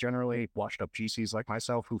more, which is generally washed up GCs like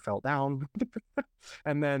myself who fell down.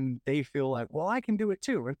 And then they feel like, well, I can do it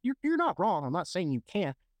too. And you're not wrong. I'm not saying you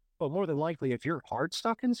can't, but more than likely, if you're hard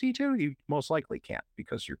stuck in C2, you most likely can't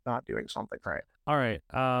because you're not doing something right. All right.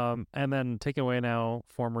 And then take away now,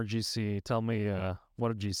 former GC. Tell me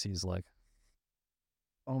what a GC is like.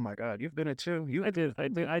 Oh my God, you've been it too. I did.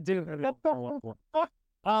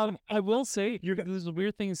 I will say there's a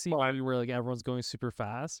weird thing in C2 where like everyone's going super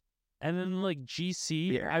fast, and then like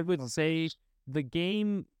GC, I would say the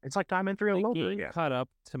game. It's like Diamond 3 the game caught up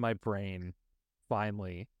to my brain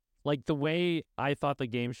finally. Like the way I thought the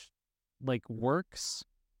game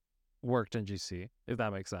worked in GC, if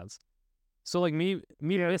that makes sense. So like me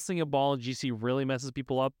missing a ball in GC really messes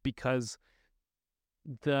people up because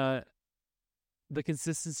the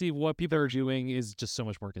consistency of what people are doing is just so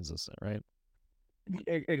much more consistent, right?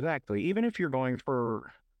 Exactly. Even if you're going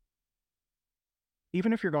for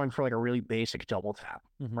like a really basic double tap,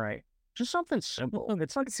 right? Just something simple.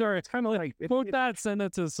 It's like, sorry, it's kind of like quote that, send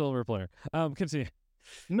it to the silver player. Continue.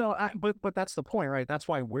 No, but that's the point, right? That's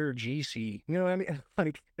why we're GC. You know what I mean?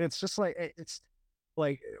 Like it's just like it's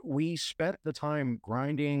like we spent the time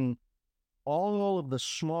grinding all of the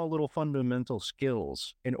small little fundamental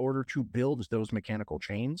skills in order to build those mechanical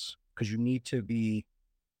chains, because you need to be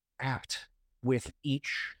apt with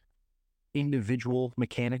each individual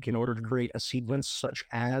mechanic in order to create a sequence such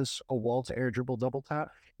as a wall to air dribble double tap.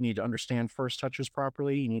 You need to understand first touches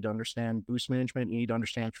properly. You need to understand boost management. You need to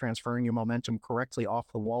understand transferring your momentum correctly off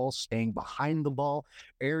the wall, staying behind the ball,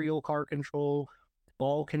 aerial cart control,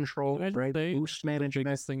 ball control, right? Boost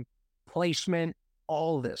management, placement,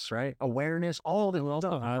 all this, right? Awareness, all this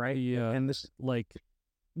stuff, right? And this like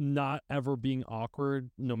not ever being awkward,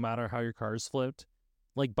 no matter how your car is flipped.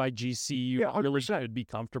 Like by GC, you really should be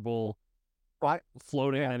comfortable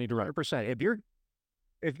floating in any direction. 100%.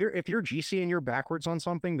 If you're GC and you're backwards on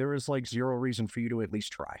something, there is like zero reason for you to at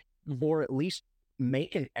least try, or at least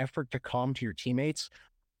make an effort to calm to your teammates.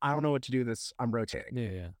 I don't know what to do. I'm rotating.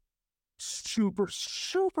 Yeah. Super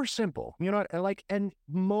simple. You know, and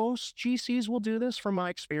most GCs will do this from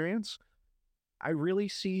my experience. I really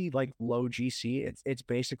see like low GC. It's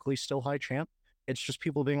basically still high champ. It's just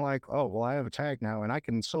people being like, oh, well, I have a tag now and I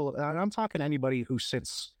can solo. And I'm talking to anybody who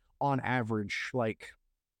sits on average like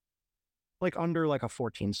under like a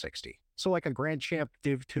 1460. So like a grand champ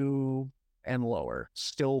div 2 and lower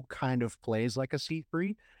still kind of plays like a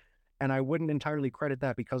C3. And I wouldn't entirely credit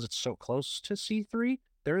that because it's so close to C3.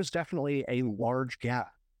 There is definitely a large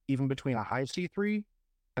gap even between a high C3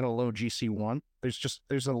 and a low GC1.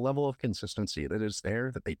 There's a level of consistency that is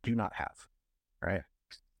there that they do not have, right?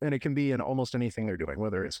 And it can be in almost anything they're doing,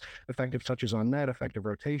 whether it's effective touches on net, effective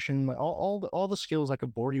rotation, all the skills I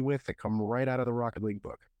could bore you with that come right out of the Rocket League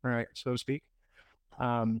book, right, so to speak.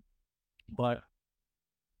 But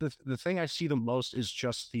the thing I see the most is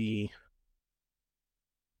just with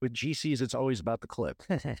GCs, it's always about the clip.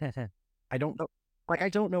 I don't know.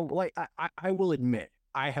 Like, I will admit,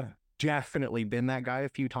 I have definitely been that guy a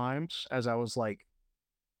few times as I was like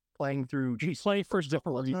playing through GC. Play for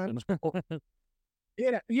different reasons.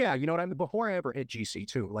 Yeah, you know what I mean? Before I ever hit GC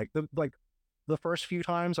too, like the first few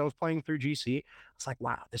times I was playing through GC, it's like,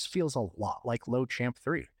 wow, this feels a lot like low champ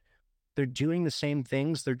 3. They're doing the same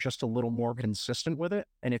things, they're just a little more consistent with it.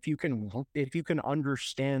 And if you can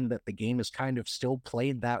understand that the game is kind of still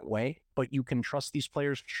played that way, but you can trust these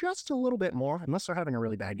players just a little bit more, unless they're having a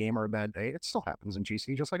really bad game or a bad day, it still happens in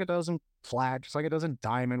GC, just like it does in Flag, just like it does in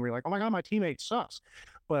Diamond, where you're like, oh my God, my teammate sucks.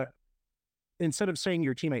 But instead of saying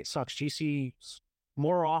your teammate sucks, GC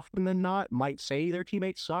more often than not might say their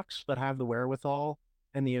teammate sucks, but have the wherewithal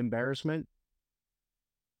and the embarrassment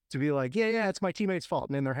to be like, yeah, it's my teammate's fault.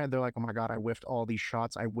 And in their head, they're like, oh my God, I whiffed all these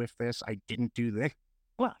shots. I whiffed this. I didn't do this.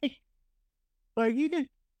 Like you did,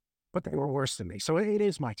 but they were worse than me. So it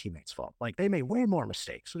is my teammate's fault. Like they made way more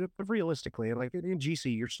mistakes. But realistically, like in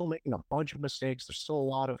GC, you're still making a bunch of mistakes. There's still a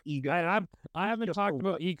lot of ego. I haven't talked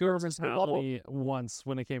about ego mentality once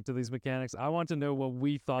when it came to these mechanics. I want to know what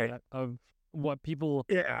we thought of what people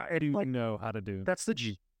know how to do. That's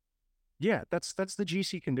the that's the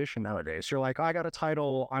GC condition nowadays. You're like, I got a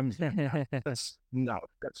title. That's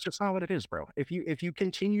just not what it is, bro. If you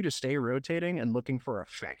continue to stay rotating and looking for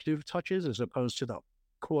effective touches as opposed to the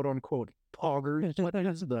quote unquote poggers,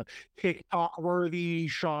 the TikTok-worthy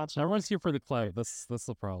shots. Everyone's here for the clout. That's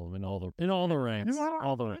the problem in all the ranks.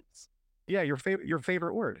 All the ranks. Yeah, your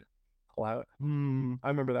favorite word, clout. I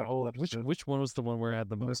remember that whole episode. Which one was the one where I had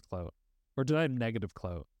the most clout? Or did I have negative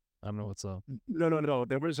clout? I don't know what's up. No.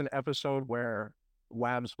 There was an episode where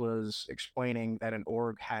Wabs was explaining that an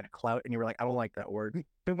org had clout, and you were like, I don't like that word.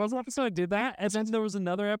 There was an episode I did that, and then there was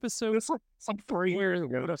another episode. It's like 3 years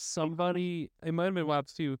ago. Somebody, it might have been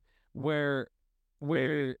Wabs too, where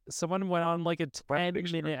someone went on like a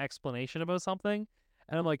 10-minute explanation about something,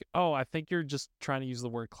 and I'm like, oh, I think you're just trying to use the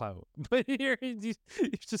word clout, but you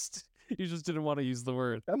just didn't want to use the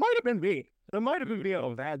word. That might have been me. That might have been me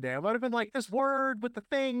on that day. I might have been like, this word with the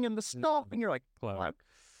thing and the stuff, and you're like, clout.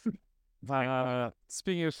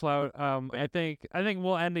 Speaking of clout, I think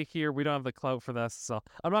we'll end it here. We don't have the clout for the SSL.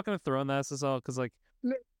 I'm not going to throw in the SSL because like,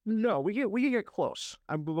 no, we can get close.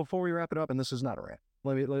 Before we wrap it up, and this is not a rant.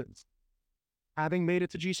 Having made it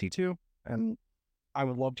to GC2 and I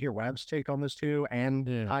would love to hear Web's take on this too,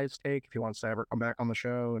 and Ty's take if he wants to ever come back on the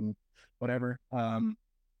show and whatever.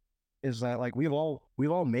 Is that like we've all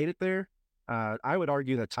made it there? I would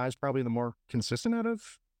argue that Ty's probably the more consistent out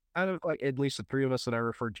of like at least the three of us that I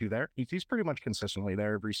referred to there. He's pretty much consistently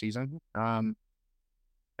there every season.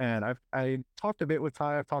 And I talked a bit with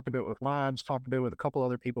Ty, I've talked a bit with Labs, talked a bit with a couple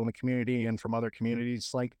other people in the community and from other communities.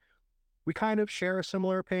 Like we kind of share a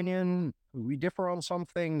similar opinion. We differ on some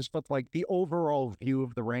things, but like the overall view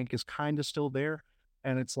of the rank is kind of still there.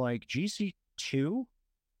 And it's like GC2,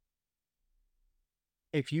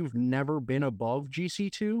 if you've never been above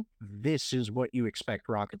GC2, this is what you expect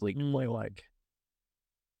Rocket League to play like.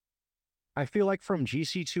 I feel like from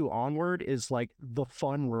GC2 onward is like the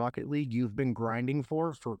fun Rocket League you've been grinding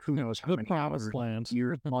for who knows how many hours,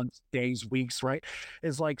 years, months, days, weeks, right?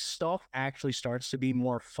 Is like stuff actually starts to be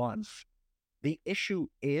more fun. The issue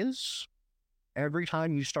is every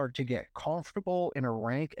time you start to get comfortable in a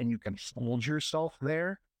rank and you can hold yourself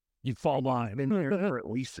there, you fall behind. You've been there for at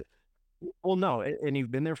least well, no, and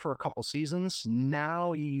you've been there for a couple seasons.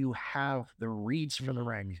 Now you have the reads for the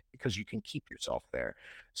rank because you can keep yourself there.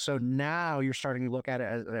 So now you're starting to look at it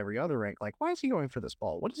as every other rank. Like, why is he going for this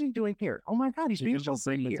ball? What is he doing here? Oh my God, he's being so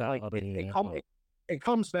great. Like, it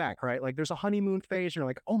comes back, right? Like there's a honeymoon phase. And you're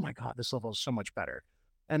like, oh my God, this level is so much better.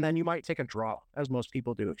 And then you might take a drop, as most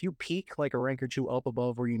people do. If you peak like a rank or two up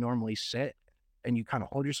above where you normally sit, and you kind of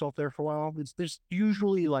hold yourself there for a while, there's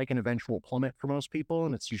usually like an eventual plummet for most people,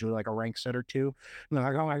 and it's usually like a rank set or two. And they're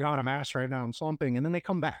like, oh my God, I'm ass right now, I'm slumping. And then they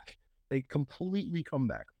come back. They completely come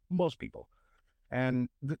back, most people. And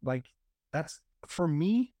like, that's, for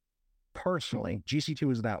me, personally,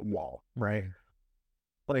 GC2 is that wall, right?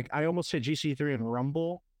 Like, I almost hit GC3 in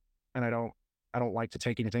Rumble, and I don't like to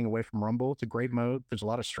take anything away from Rumble. It's a great mode. There's a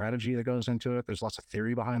lot of strategy that goes into it. There's lots of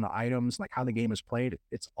theory behind the items, like how the game is played.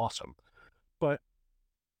 It's awesome. But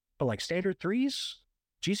like standard threes,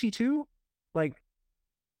 GC2, like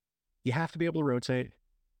you have to be able to rotate.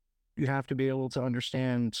 You have to be able to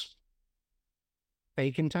understand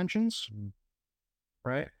fake intentions,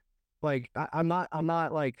 right? Like I'm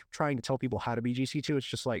not like trying to tell people how to be GC2. It's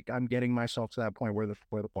just like I'm getting myself to that point where the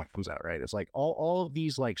point comes out, right? It's like all of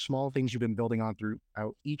these like small things you've been building on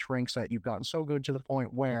throughout each rank set. You've gotten so good to the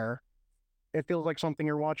point where it feels like something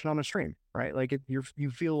you're watching on a stream, right? Like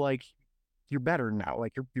you feel like you're better now.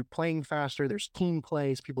 Like you're playing faster. There's team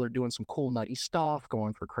plays. People are doing some cool nutty stuff,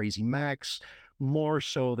 going for crazy mechs, more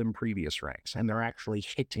so than previous ranks. And they're actually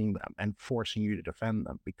hitting them and forcing you to defend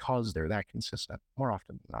them because they're that consistent more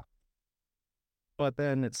often than not. But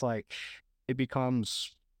then it's like, it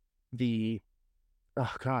becomes the,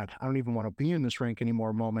 oh God, I don't even want to be in this rank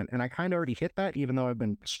anymore moment. And I kind of already hit that, even though I've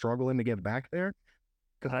been struggling to get back there.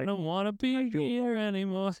 Because I don't want to be here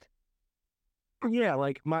anymore. Yeah,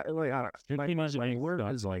 like my teenage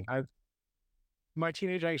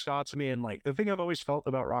angst got to me, and like the thing I've always felt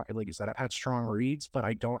about Rocket League is that I've had strong reads, but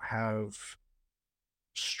I don't have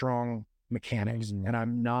strong mechanics, and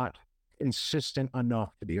I'm not insistent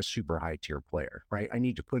enough to be a super high tier player, right? I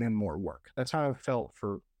need to put in more work. That's how I've felt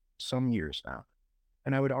for some years now.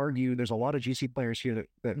 And I would argue there's a lot of GC players here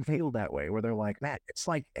that feel that way, where they're like, Matt, it's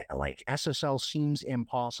like SSL seems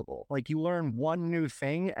impossible. Like you learn one new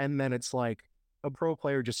thing, and then it's like, a pro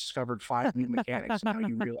player just discovered 5 new mechanics. Now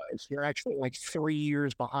you realize you're actually like 3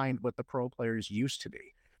 years behind what the pro players used to be.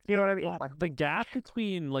 You know what I mean? Like the gap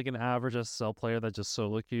between like an average SSL player that just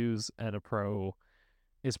solo queues and a pro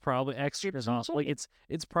is probably extra. Like it's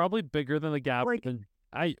probably bigger than the gap. Like,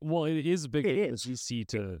 it is bigger. It is. You see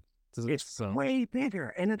it's way bigger,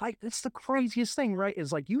 and it's the craziest thing, right?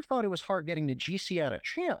 Is like you thought it was hard getting to GC out of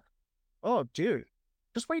champ. Oh, dude,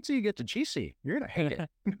 just wait till you get to GC. You're gonna hate it.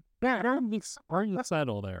 Yeah, are you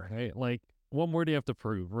settle there, right? Like, what more do you have to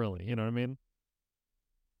prove, really? You know what I mean?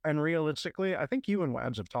 And realistically, I think you and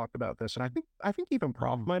Wabs have talked about this, and I think even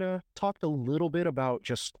Prof might have talked a little bit about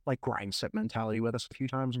just like grind set mentality with us a few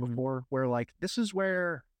times before, where like this is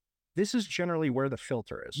generally where the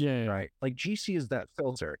filter is, right? Like GC is that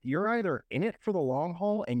filter. You're either in it for the long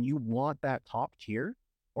haul and you want that top tier,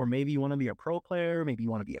 or maybe you want to be a pro player, maybe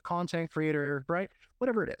you want to be a content creator, right?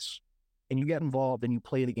 Whatever it is. And you get involved and you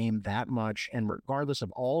play the game that much, and regardless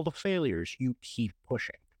of all the failures, you keep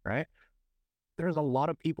pushing, right? There's a lot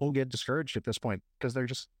of people who get discouraged at this point because they're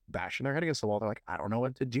just bashing their head against the wall. They're like, I don't know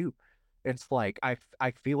what to do. It's like, I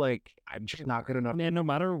feel like I'm just not good enough. And no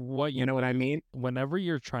matter what, you know what I mean? Whenever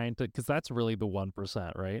you're trying to, because that's really the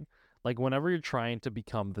 1%, right? Like whenever you're trying to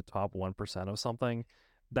become the top 1% of something,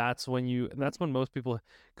 that's when most people,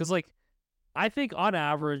 because like, I think on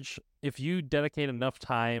average, if you dedicate enough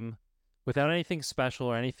time without anything special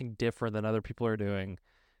or anything different than other people are doing,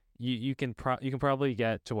 you can probably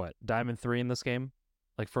get to what, Diamond 3 in this game,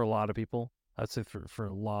 like for a lot of people. I'd say for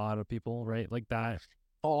a lot of people, right? Like that.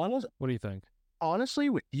 Honest, What do you think? honestly,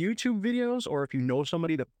 with YouTube videos, or if you know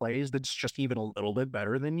somebody that plays that's just even a little bit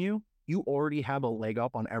better than you already have a leg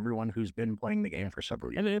up on everyone who's been playing the game for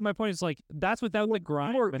several years. And my point is, like, that's without the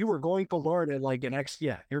grind. You were going to learn at like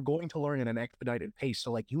you're going to learn at an expedited pace.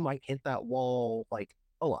 So like you might hit that wall like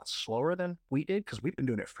a lot slower than we did because we've been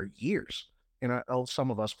doing it for years.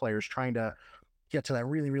 Some of us players trying to get to that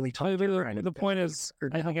really, really tough. The point is,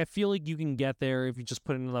 I feel like you can get there if you just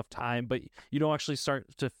put in enough time, but you don't actually start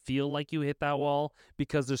to feel like you hit that wall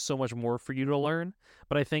because there's so much more for you to learn.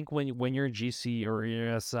 But I think when you're in GC or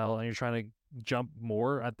you're in SL and you're trying to jump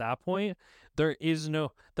more at that point, the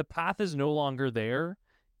path is no longer there.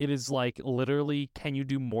 It is like literally, can you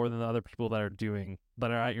do more than the other people that are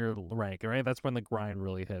at your rank, right? That's when the grind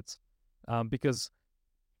really hits. Because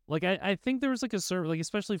like I think there was like a certain, like,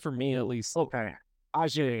 especially for me at least. Okay, I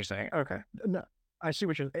see what you're saying. Okay, no, I see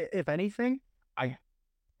what you're. If anything, I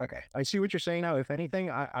see what you're saying now. If anything,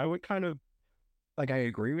 I would kind of like I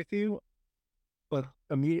agree with you, but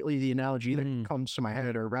immediately the analogy that comes to my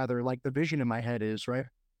head, or rather, like the vision in my head is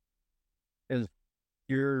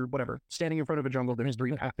you're whatever standing in front of a jungle. There's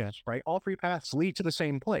 3 paths, right? All 3 paths lead to the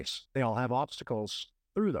same place. They all have obstacles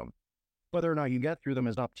through them. Whether or not you get through them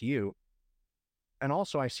is up to you. And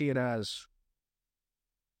also, I see it as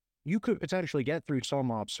you could potentially get through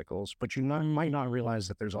some obstacles, but you might not realize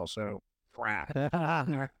that there's also crap.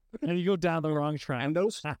 And you go down the wrong track. And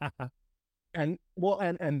those, and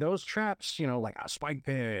those traps, like a spike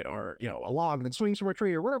pit or a log that swings from a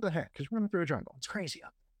tree or whatever the heck, because we're running through a jungle. It's crazy.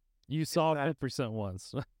 You saw 10%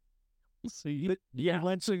 once. So you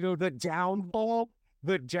went to go the downfall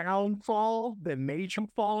that made you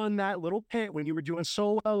fall in that little pit when you were doing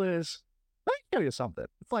so well is. Let me tell you something.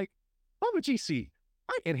 It's like, I'm a GC.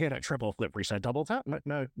 I can hit a triple flip reset double tap.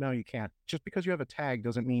 No, you can't. Just because you have a tag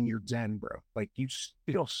doesn't mean you're Zen, bro. Like, you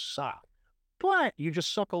still suck. But you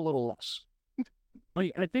just suck a little less.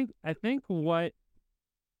 Like, I think what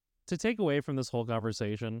to take away from this whole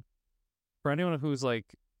conversation, for anyone who's like,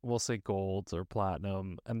 we'll say gold or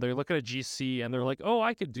platinum, and they look at a GC and they're like, oh,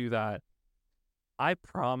 I could do that. I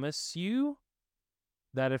promise you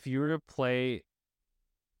that if you were to play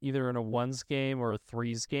either in a 1s game or a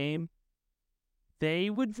 3s game, they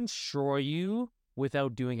would destroy you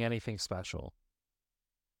without doing anything special.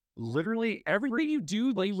 Literally everything you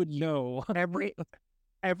do, they would know. And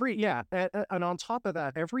on top of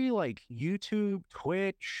that, every like YouTube,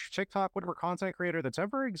 Twitch, TikTok, whatever content creator that's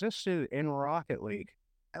ever existed in Rocket League,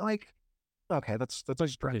 like, okay, that's a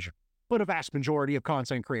stretch, but a vast majority of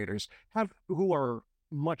content creators who are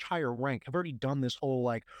much higher rank have already done this whole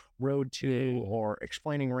like road to or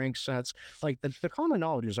explaining rank sets. Like the common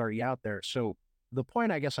knowledge is already out there. So the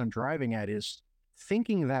point I guess I'm driving at is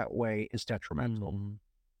thinking that way is detrimental.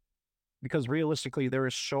 Because realistically, there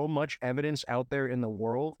is so much evidence out there in the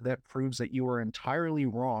world that proves that you are entirely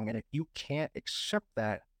wrong. And if you can't accept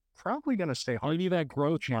that, probably going to stay hard. You need that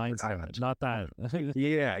growth mindset, not that.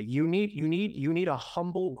 Yeah, you need a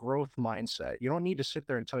humble growth mindset. You don't need to sit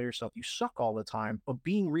there and tell yourself you suck all the time, but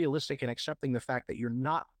being realistic and accepting the fact that you're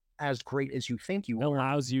not as great as you think you are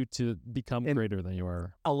allows you to become greater than you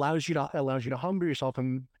are. Allows you to humble yourself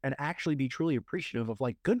and actually be truly appreciative of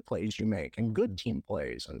like good plays you make and good team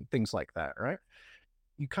plays and things like that, right?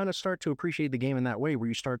 You kind of start to appreciate the game in that way, where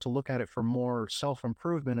you start to look at it for more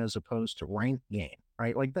self-improvement as opposed to rank gain,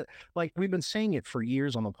 right? Like that, like we've been saying it for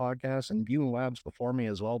years on the podcast, and you and Labs before me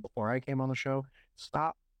as well, before I came on the show.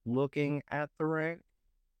 Stop looking at the rank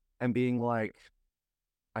and being like,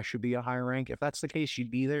 I should be a higher rank. If that's the case,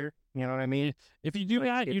 you'd be there. You know what I mean? If you do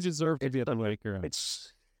that, you deserve to be at the ranker.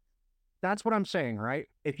 That's what I'm saying, right?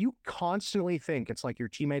 If you constantly think it's like your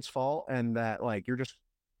teammates' fault and that like you're just,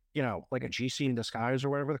 like a GC in disguise or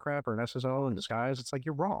whatever the crap, or an SSL in disguise, it's like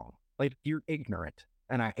you're wrong. Like you're ignorant.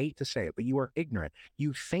 And I hate to say it, but you are ignorant.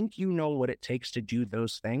 You think you know what it takes to do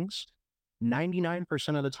those things.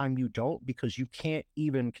 99% of the time you don't, because you can't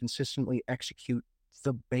even consistently execute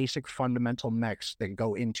the basic fundamental mechs that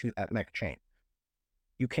go into that mech chain.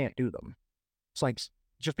 You can't do them. It's like,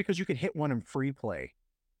 just because you can hit one in free play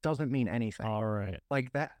doesn't mean anything. All right.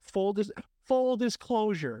 Like that full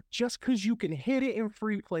disclosure, just because you can hit it in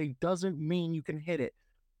free play doesn't mean you can hit it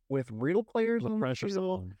with real players on the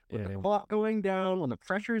field, with the clock going down, when the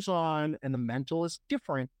pressure's on and the mental is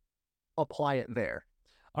different. Apply it there.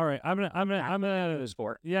 All right. I'm gonna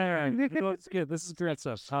sport. Yeah. It's good. This is great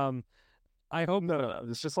stuff. I hope no.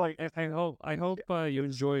 It's just like I hope you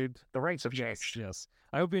enjoyed. The ranks have changed. Yes,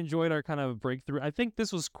 I hope you enjoyed our kind of breakthrough. I think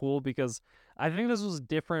this was cool because I think this was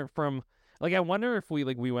different from. Like, I wonder if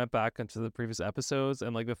we went back into the previous episodes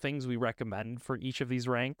and like the things we recommend for each of these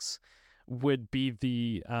ranks would be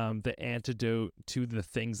the antidote to the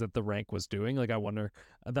things that the rank was doing. Like, I wonder,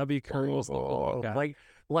 that'd be cool. Does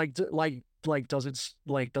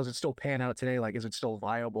it still pan out today? Like, is it still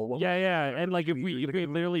viable? Yeah, and like if we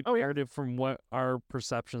literally paired it from what our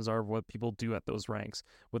perceptions are of what people do at those ranks,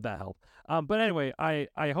 would that help? But anyway, I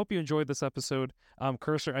hope you enjoyed this episode.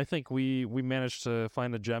 Cursor, I think we managed to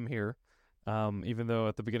find a gem here. Even though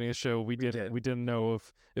at the beginning of the show we didn't know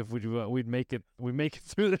if we'd make it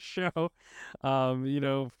through the show,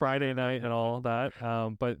 Friday night and all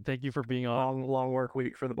that. But thank you for being on. Long work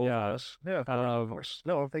week for the both of us. Yeah, of course.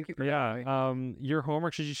 No, thank you for having me. Your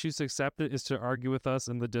homework, should you choose to accept it, is to argue with us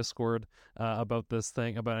in the Discord about this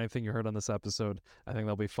thing, about anything you heard on this episode. I think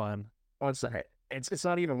that'll be fun. One second. It's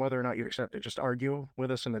not even whether or not you accept it. Just argue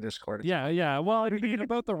with us in the Discord. Yeah. Well,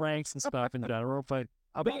 about the ranks and stuff in general, but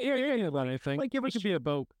about anything. Like, it could be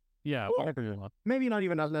about maybe not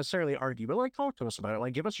even necessarily argue, but like talk to us about it.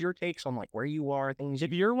 Like, give us your takes on like where you are, things.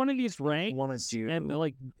 If you're one of these ranks, want to do, and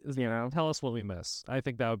like tell us what we miss. I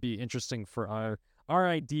think that would be interesting for our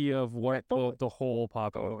idea of what the whole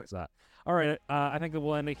population is at. All right, I think that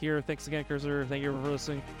we'll end it here. Thanks again, Cursor. Thank you for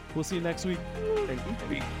listening. We'll see you next week. Thank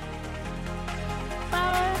you.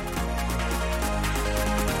 Bye.